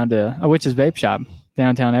 go down to a Witch's Vape Shop,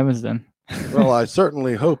 downtown Evanston. Well, I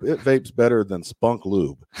certainly hope it vapes better than Spunk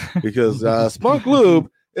Lube, because Spunk Lube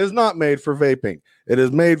is not made for vaping. It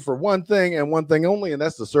is made for one thing and one thing only, and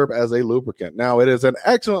that's to serve as a lubricant. Now, it is an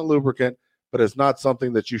excellent lubricant, but it's not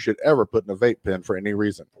something that you should ever put in a vape pen for any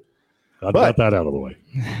reason. I've got that out of the way.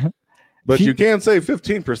 But you can save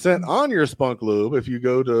 15% on your Spunk Lube if you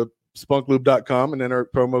go to spunklube.com and enter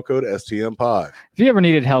promo code STMPod. If you ever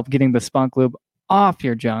needed help getting the Spunk Lube off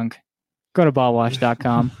your junk, go to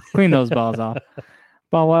ballwash.com. Clean those balls off.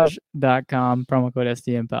 Ballwash.com, promo code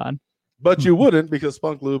STMPod. But you wouldn't, because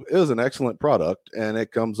Spunk Lube is an excellent product, and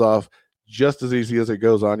it comes off just as easy as it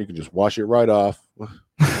goes on. You can just wash it right off.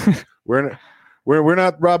 We're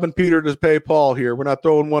not robbing Peter to pay Paul here. We're not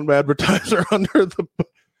throwing one advertiser under the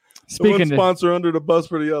one sponsor under the bus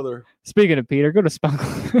for the other. Speaking of Peter, go to Spunk.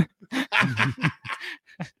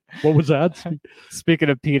 What was that? Speaking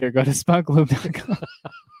of Peter, go to spunklube.com.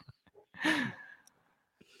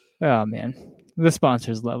 Oh man, the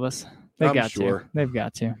sponsors love us. They've got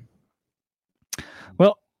to.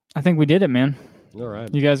 Well, I think we did it, man. All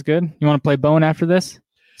right. You guys good? You want to play Bone after this?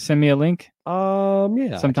 Send me a link.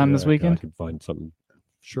 Yeah. Sometime this weekend. I can find something.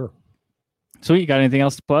 Sure. Sweet. You got anything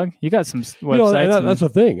else to plug? You got some websites. That's the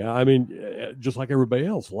thing. I mean, just like everybody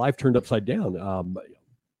else, life turned upside down.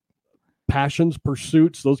 Passions,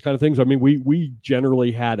 pursuits, those kind of things. I mean, we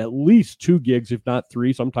generally had at least 2 gigs, if not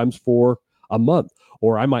 3, sometimes 4 a month.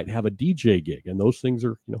 Or I might have a DJ gig, and those things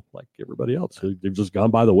are, like everybody else. They've just gone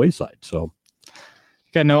by the wayside. So,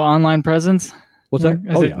 got no online presence? What's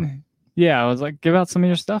that? Yeah, I was like, give out some of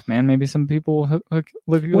your stuff, man. Maybe some people look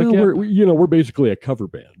we're basically a cover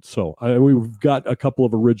band. So we've got a couple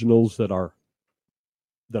of originals that our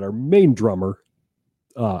main drummer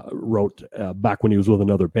wrote back when he was with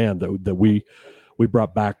another band that we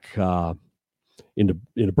brought back into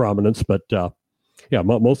prominence. But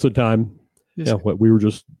most of the time, we were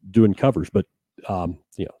just doing covers. But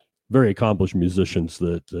very accomplished musicians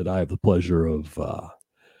that I have the pleasure of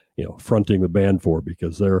fronting the band for,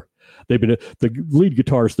 because they've been the lead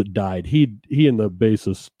guitarist that died. He and the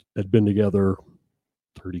bassist had been together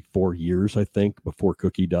 34 years, I think, before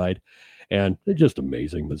Cookie died, and they're just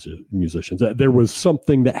amazing musicians. There was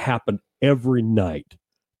something that happened every night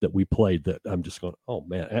that we played that I'm just going, oh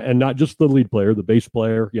man, and not just the lead player, the bass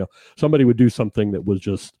player. Somebody would do something that was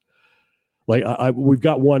just like we've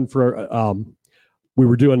got one for we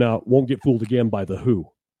were doing "Won't Get Fooled Again" by The Who,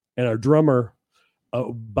 and our drummer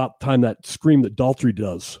about the time that scream that Daltrey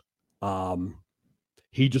does.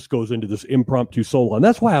 He just goes into this impromptu solo. And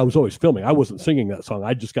that's why I was always filming. I wasn't singing that song.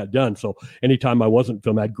 I just got done. So anytime I wasn't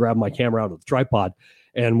filming, I'd grab my camera out of the tripod.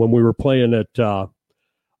 And when we were playing at the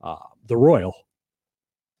Royal,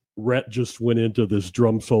 Rhett just went into this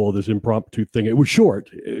drum solo, this impromptu thing. It was short.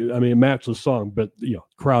 I mean, it matched the song, but,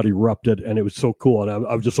 crowd erupted, and it was so cool. And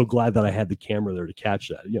I was just so glad that I had the camera there to catch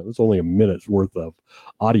that. It was only a minute's worth of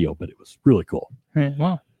audio, but it was really cool. Right,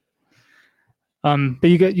 wow. But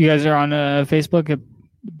you guys are on Facebook at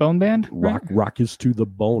Bone Band, right? Rock is to the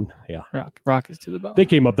bone. Yeah, rock is to the bone. They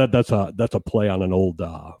came up that's a play on an old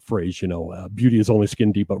phrase. Beauty is only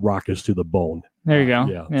skin deep, but rock is to the bone. There you go.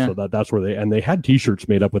 Yeah. So that's where they had T-shirts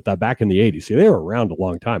made up with that back in the '80s. See, they were around a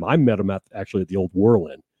long time. I met them actually at the old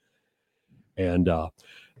Whirlin, and in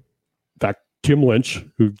fact, Tim Lynch,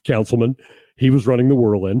 who's councilman, he was running the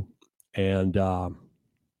Whirlin, and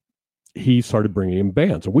he started bringing in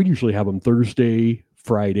bands. And we'd usually have them Thursday,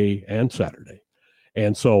 Friday, and Saturday.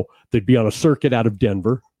 And so they'd be on a circuit out of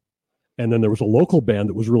Denver. And then there was a local band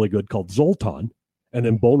that was really good called Zoltan. And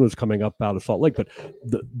then Bone was coming up out of Salt Lake. But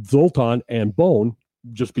the Zoltan and Bone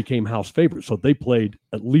just became house favorites. So they played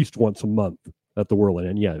at least once a month at the Whirlin.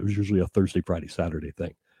 And it was usually a Thursday, Friday, Saturday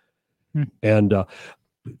thing. And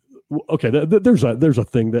okay, there's a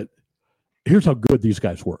thing that, here's how good these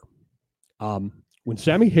guys were. When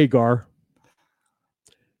Sammy Hagar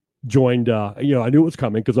joined, I knew it was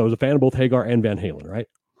coming because I was a fan of both Hagar and Van Halen, right?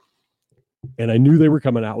 And I knew they were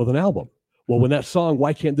coming out with an album. Well, when that song,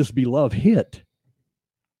 Why Can't This Be Love, hit,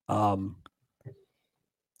 I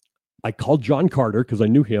called John Carter because I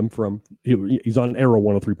knew him from, he's on Arrow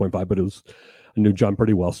 103.5, but I knew John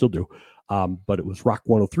pretty well, still do. But it was Rock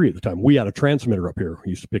 103 at the time. We had a transmitter up here.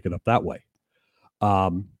 We used to pick it up that way.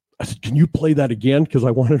 I said, can you play that again? Because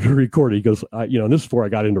I wanted to record it. He goes, and this is before I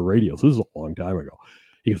got into radio. So this is a long time ago.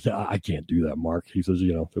 He goes, I can't do that, Mark. He says,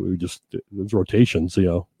 we just, there's rotations,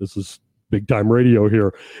 this is big time radio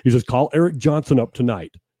here. He says, call Eric Johnson up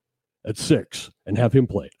tonight at 6 and have him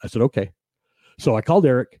play it. I said, okay. So I called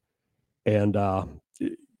Eric and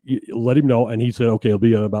let him know. And he said, okay, it'll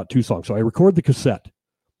be about 2 songs. So I record the cassette.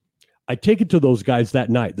 I take it to those guys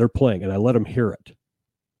that night. They're playing and I let them hear it.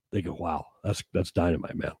 They go, wow, that's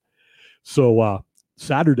dynamite, man. So,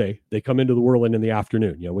 Saturday, they come into the Whirlin in the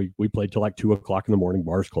afternoon. We played till like 2:00 in the morning,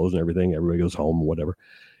 bars closed and everything. Everybody goes home, whatever.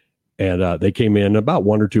 And they came in about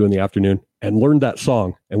 1 or 2 in the afternoon and learned that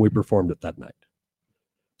song, and we performed it that night.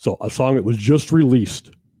 So a song that was just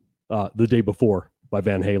released the day before by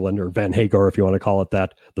Van Halen, or Van Hagar, if you want to call it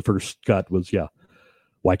that. The first cut was,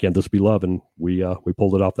 Why Can't This Be Love? And we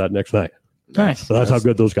pulled it off that next night. Nice. So that's how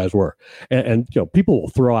good those guys were. And people will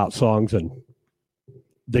throw out songs and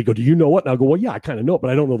they go, do you know it? And I'll go, well, yeah, I kind of know it, but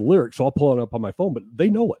I don't know the lyrics. So I'll pull it up on my phone, but they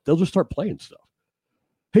know it. They'll just start playing stuff.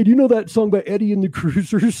 Hey, do you know that song by Eddie and the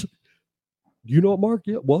Cruisers? Do you know it, Mark?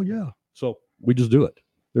 Yeah. Well, yeah. So we just do it.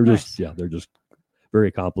 They're Nice. they're just very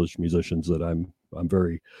accomplished musicians that I'm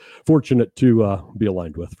very fortunate to be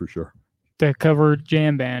aligned with, for sure. The cover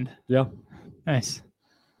jam band. Yeah. Nice.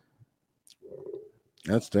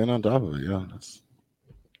 That's staying on top of it. Yeah. Just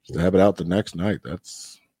to have it out the next night.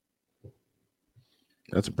 That's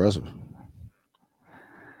impressive.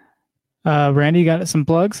 Randy, you got some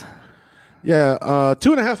plugs? Yeah,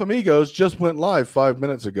 2.5 Amigos just went live 5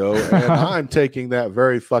 minutes ago, and I'm taking that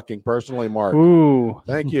very fucking personally, Mark. Ooh.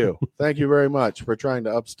 Thank you. Thank you very much for trying to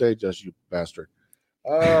upstage us, you bastard.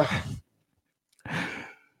 At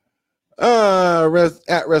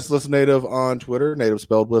Restless Native on Twitter, Native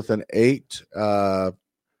spelled with an 8.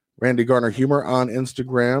 Randy Garner Humor on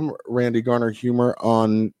Instagram, Randy Garner Humor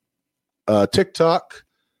on TikTok,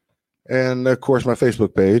 and of course my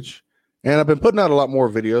Facebook page. And I've been putting out a lot more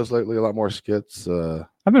videos lately, a lot more skits. I've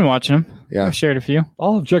been watching them. Yeah. I've shared a few.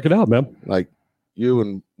 I'll check it out, man. Like you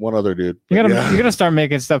and one other dude. You gotta Yeah. you gotta start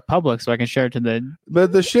making stuff public so I can share it to the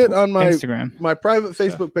But the shit on my Instagram. my private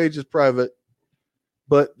Facebook page is private,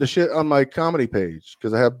 but the shit on my comedy page,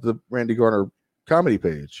 because I have the Randy Garner comedy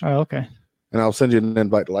page, Oh, okay. and I'll send you an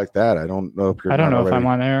invite like that. I don't know if you're. I don't not know if I'm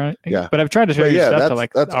already. on there. Yeah. But I've tried to share But your yeah, stuff to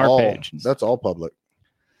like that's our all. page. That's all public.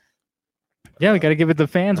 Yeah, we got to give it the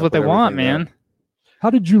fans I'll what they put want, everything man.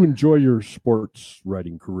 How did you enjoy your sports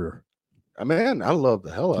writing career? Man, I love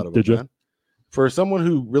the hell out of Did it, you? man. For someone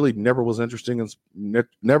who really never was interested in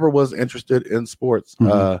sports,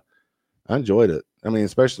 Mhm. I enjoyed it. I mean,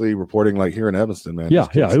 especially reporting like here in Evanston, man. Yeah, These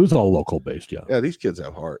kids- it was all local based. Yeah, yeah. These kids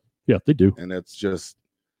have heart, yeah, they do. and it's just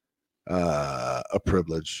a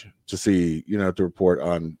privilege to see, to report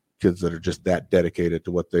on kids that are just that dedicated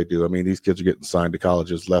to what they do. I mean, these kids are getting signed to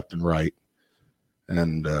colleges left and right.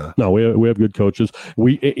 And no, we have good coaches.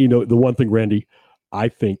 The one thing, Randy, I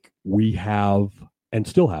think we have and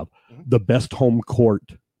still have the best home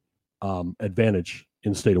court advantage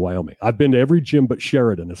in the state of Wyoming. I've been to every gym but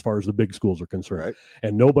Sheridan as far as the big schools are concerned. Right.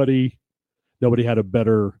 And nobody had a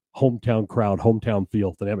better hometown crowd, hometown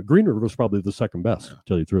feel than Abbott. Green River was probably the second best, to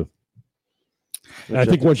tell you the truth. And I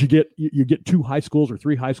think once you get 2 high schools or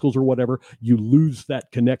 3 high schools or whatever, you lose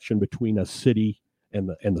that connection between a city and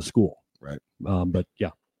the school. Right. But yeah.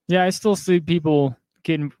 Yeah, I still see people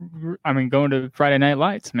going to Friday Night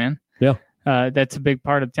Lights, man. Yeah. That's a big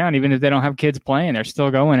part of town. Even if they don't have kids playing, they're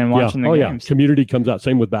still going and watching the games. Yeah. Community comes out.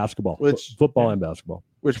 Same with basketball, football and basketball.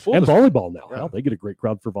 And volleyball now. Yeah. Hell, they get a great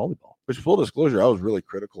crowd for volleyball. Which, full disclosure, I was really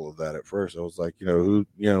critical of that at first. I was like, you're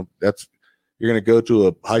going to go to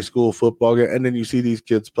a high school football game, and then you see these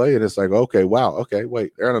kids play, and it's like, okay, wow, okay,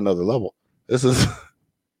 wait, they're on another level. This is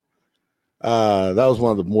that was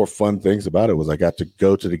one of the more fun things about it, was I got to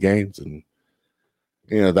go to the games, and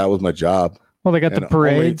that was my job. Well, they got the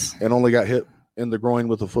parades, only got hit in the groin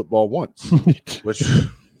with a football once. Which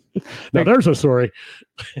now there's a story.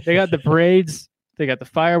 They got the parades, they got the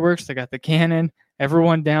fireworks, they got the cannon.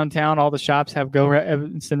 Everyone downtown, all the shops have Go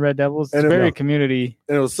Evanston Red Devils. It's very community.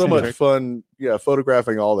 And it was so much fun,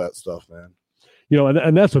 photographing all that stuff, man.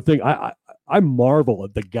 And that's the thing. I marvel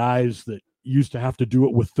at the guys that used to have to do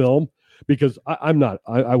it with film, because I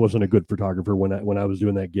wasn't a good photographer when I was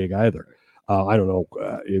doing that gig either. I don't know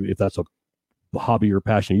if that's a hobby or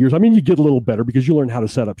passion of yours. I mean, you get a little better because you learn how to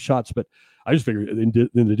set up shots, but I just figured in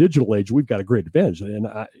the digital age, we've got a great advantage. And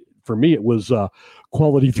for me, it was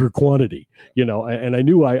quality through quantity, and I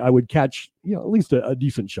knew I would catch, at least a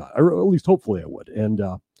decent shot, or at least hopefully I would. And,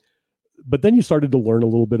 but then you started to learn a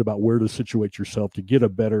little bit about where to situate yourself to get a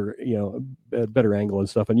better angle and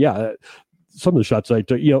stuff. And some of the shots I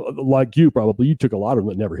took, like you took a lot of them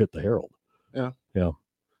that never hit the Herald. Yeah. Yeah.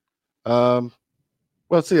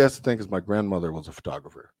 Well, see, that's the thing, is my grandmother was a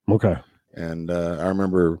photographer. Okay. And I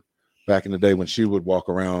remember back in the day when she would walk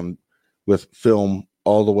around with film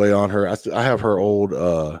all the way on her. I have her old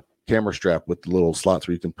camera strap with the little slots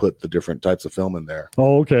where you can put the different types of film in there.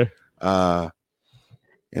 Oh, okay.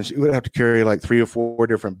 And she would have to carry like 3 or 4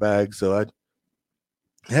 different bags. So I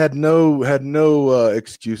had no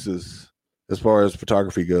excuses as far as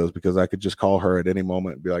photography goes, because I could just call her at any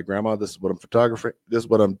moment and be like, Grandma, this is what I'm photographing. This is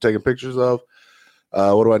what I'm taking pictures of.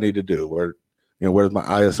 What do I need to do? Where does my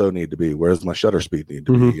ISO need to be? Where does my shutter speed need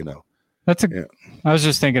to be? I was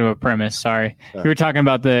just thinking of a premise. Sorry. You were talking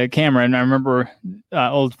about the camera, and I remember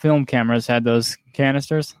old film cameras had those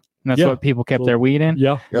canisters, and that's what people kept their weed in.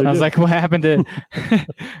 Yeah. And I was like, what happened to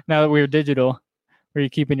now that we're digital? Where are you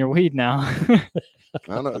keeping your weed now? I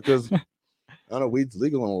don't know, because weed's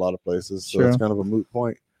legal in a lot of places, so it's kind of a moot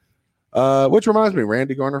point. Which reminds me,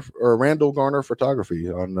 Randall Garner Photography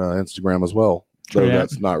on Instagram as well. Though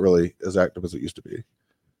that's not really as active as it used to be.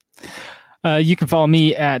 You can follow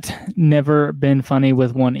me at Never Been Funny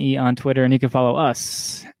with 1 E on Twitter, and you can follow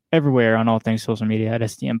us everywhere on all things social media at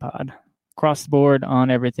SDM Pod. Across the board on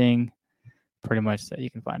everything, pretty much, that you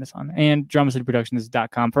can find us on. And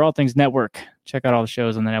DramaCityProductions.com for all things network. Check out all the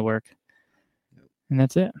shows on the network. And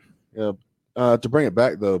that's it. Yeah. To bring it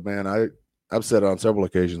back, though, man, I've said it on several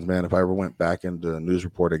occasions, man, if I ever went back into news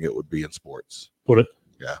reporting, it would be in sports. Would it?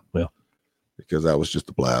 Yeah. Yeah. Because that was just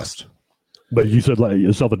a blast. But you said, like,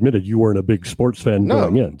 you self-admitted, you weren't a big sports fan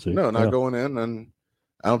going in. See? No, not going in. And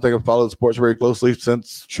I don't think I've followed sports very closely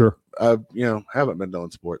since I haven't been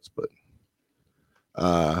doing sports. But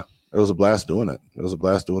it was a blast doing it. It was a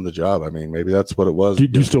blast doing the job. I mean, maybe that's what it was. Do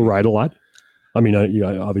you still write a lot? I mean,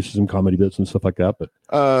 obviously some comedy bits and stuff like that. But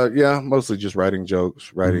mostly just writing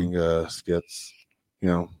jokes, writing skits,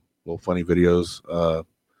 little funny videos.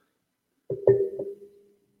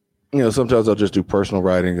 Sometimes I'll just do personal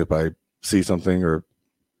writing if I see something or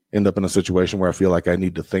end up in a situation where I feel like I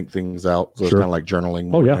need to think things out. So it's kind of like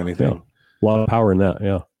journaling or anything. Yeah. A lot of power in that.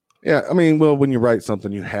 Yeah. Yeah. I mean, well, when you write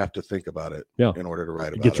something, you have to think about it in order to write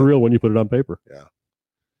about it. It gets real when you put it on paper.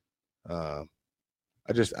 Yeah.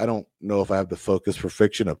 I don't know if I have the focus for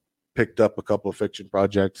fiction. I've picked up a couple of fiction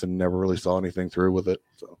projects and never really saw anything through with it.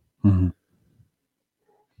 So. All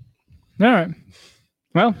right.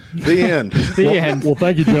 Well, the end. end. Well,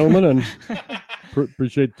 thank you, gentlemen, and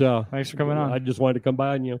appreciate. Thanks for coming on. I just wanted to come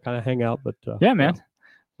by and kind of hang out, but yeah, man,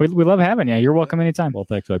 we love having you. You're welcome anytime. Well,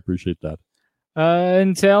 thanks. I appreciate that.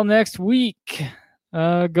 Until next week,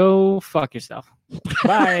 go fuck yourself.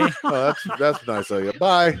 Bye. Oh, that's nice of you.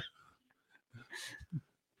 Bye.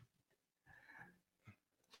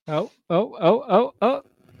 Oh.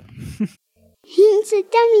 He's a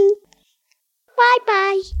dummy. Bye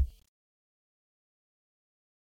bye.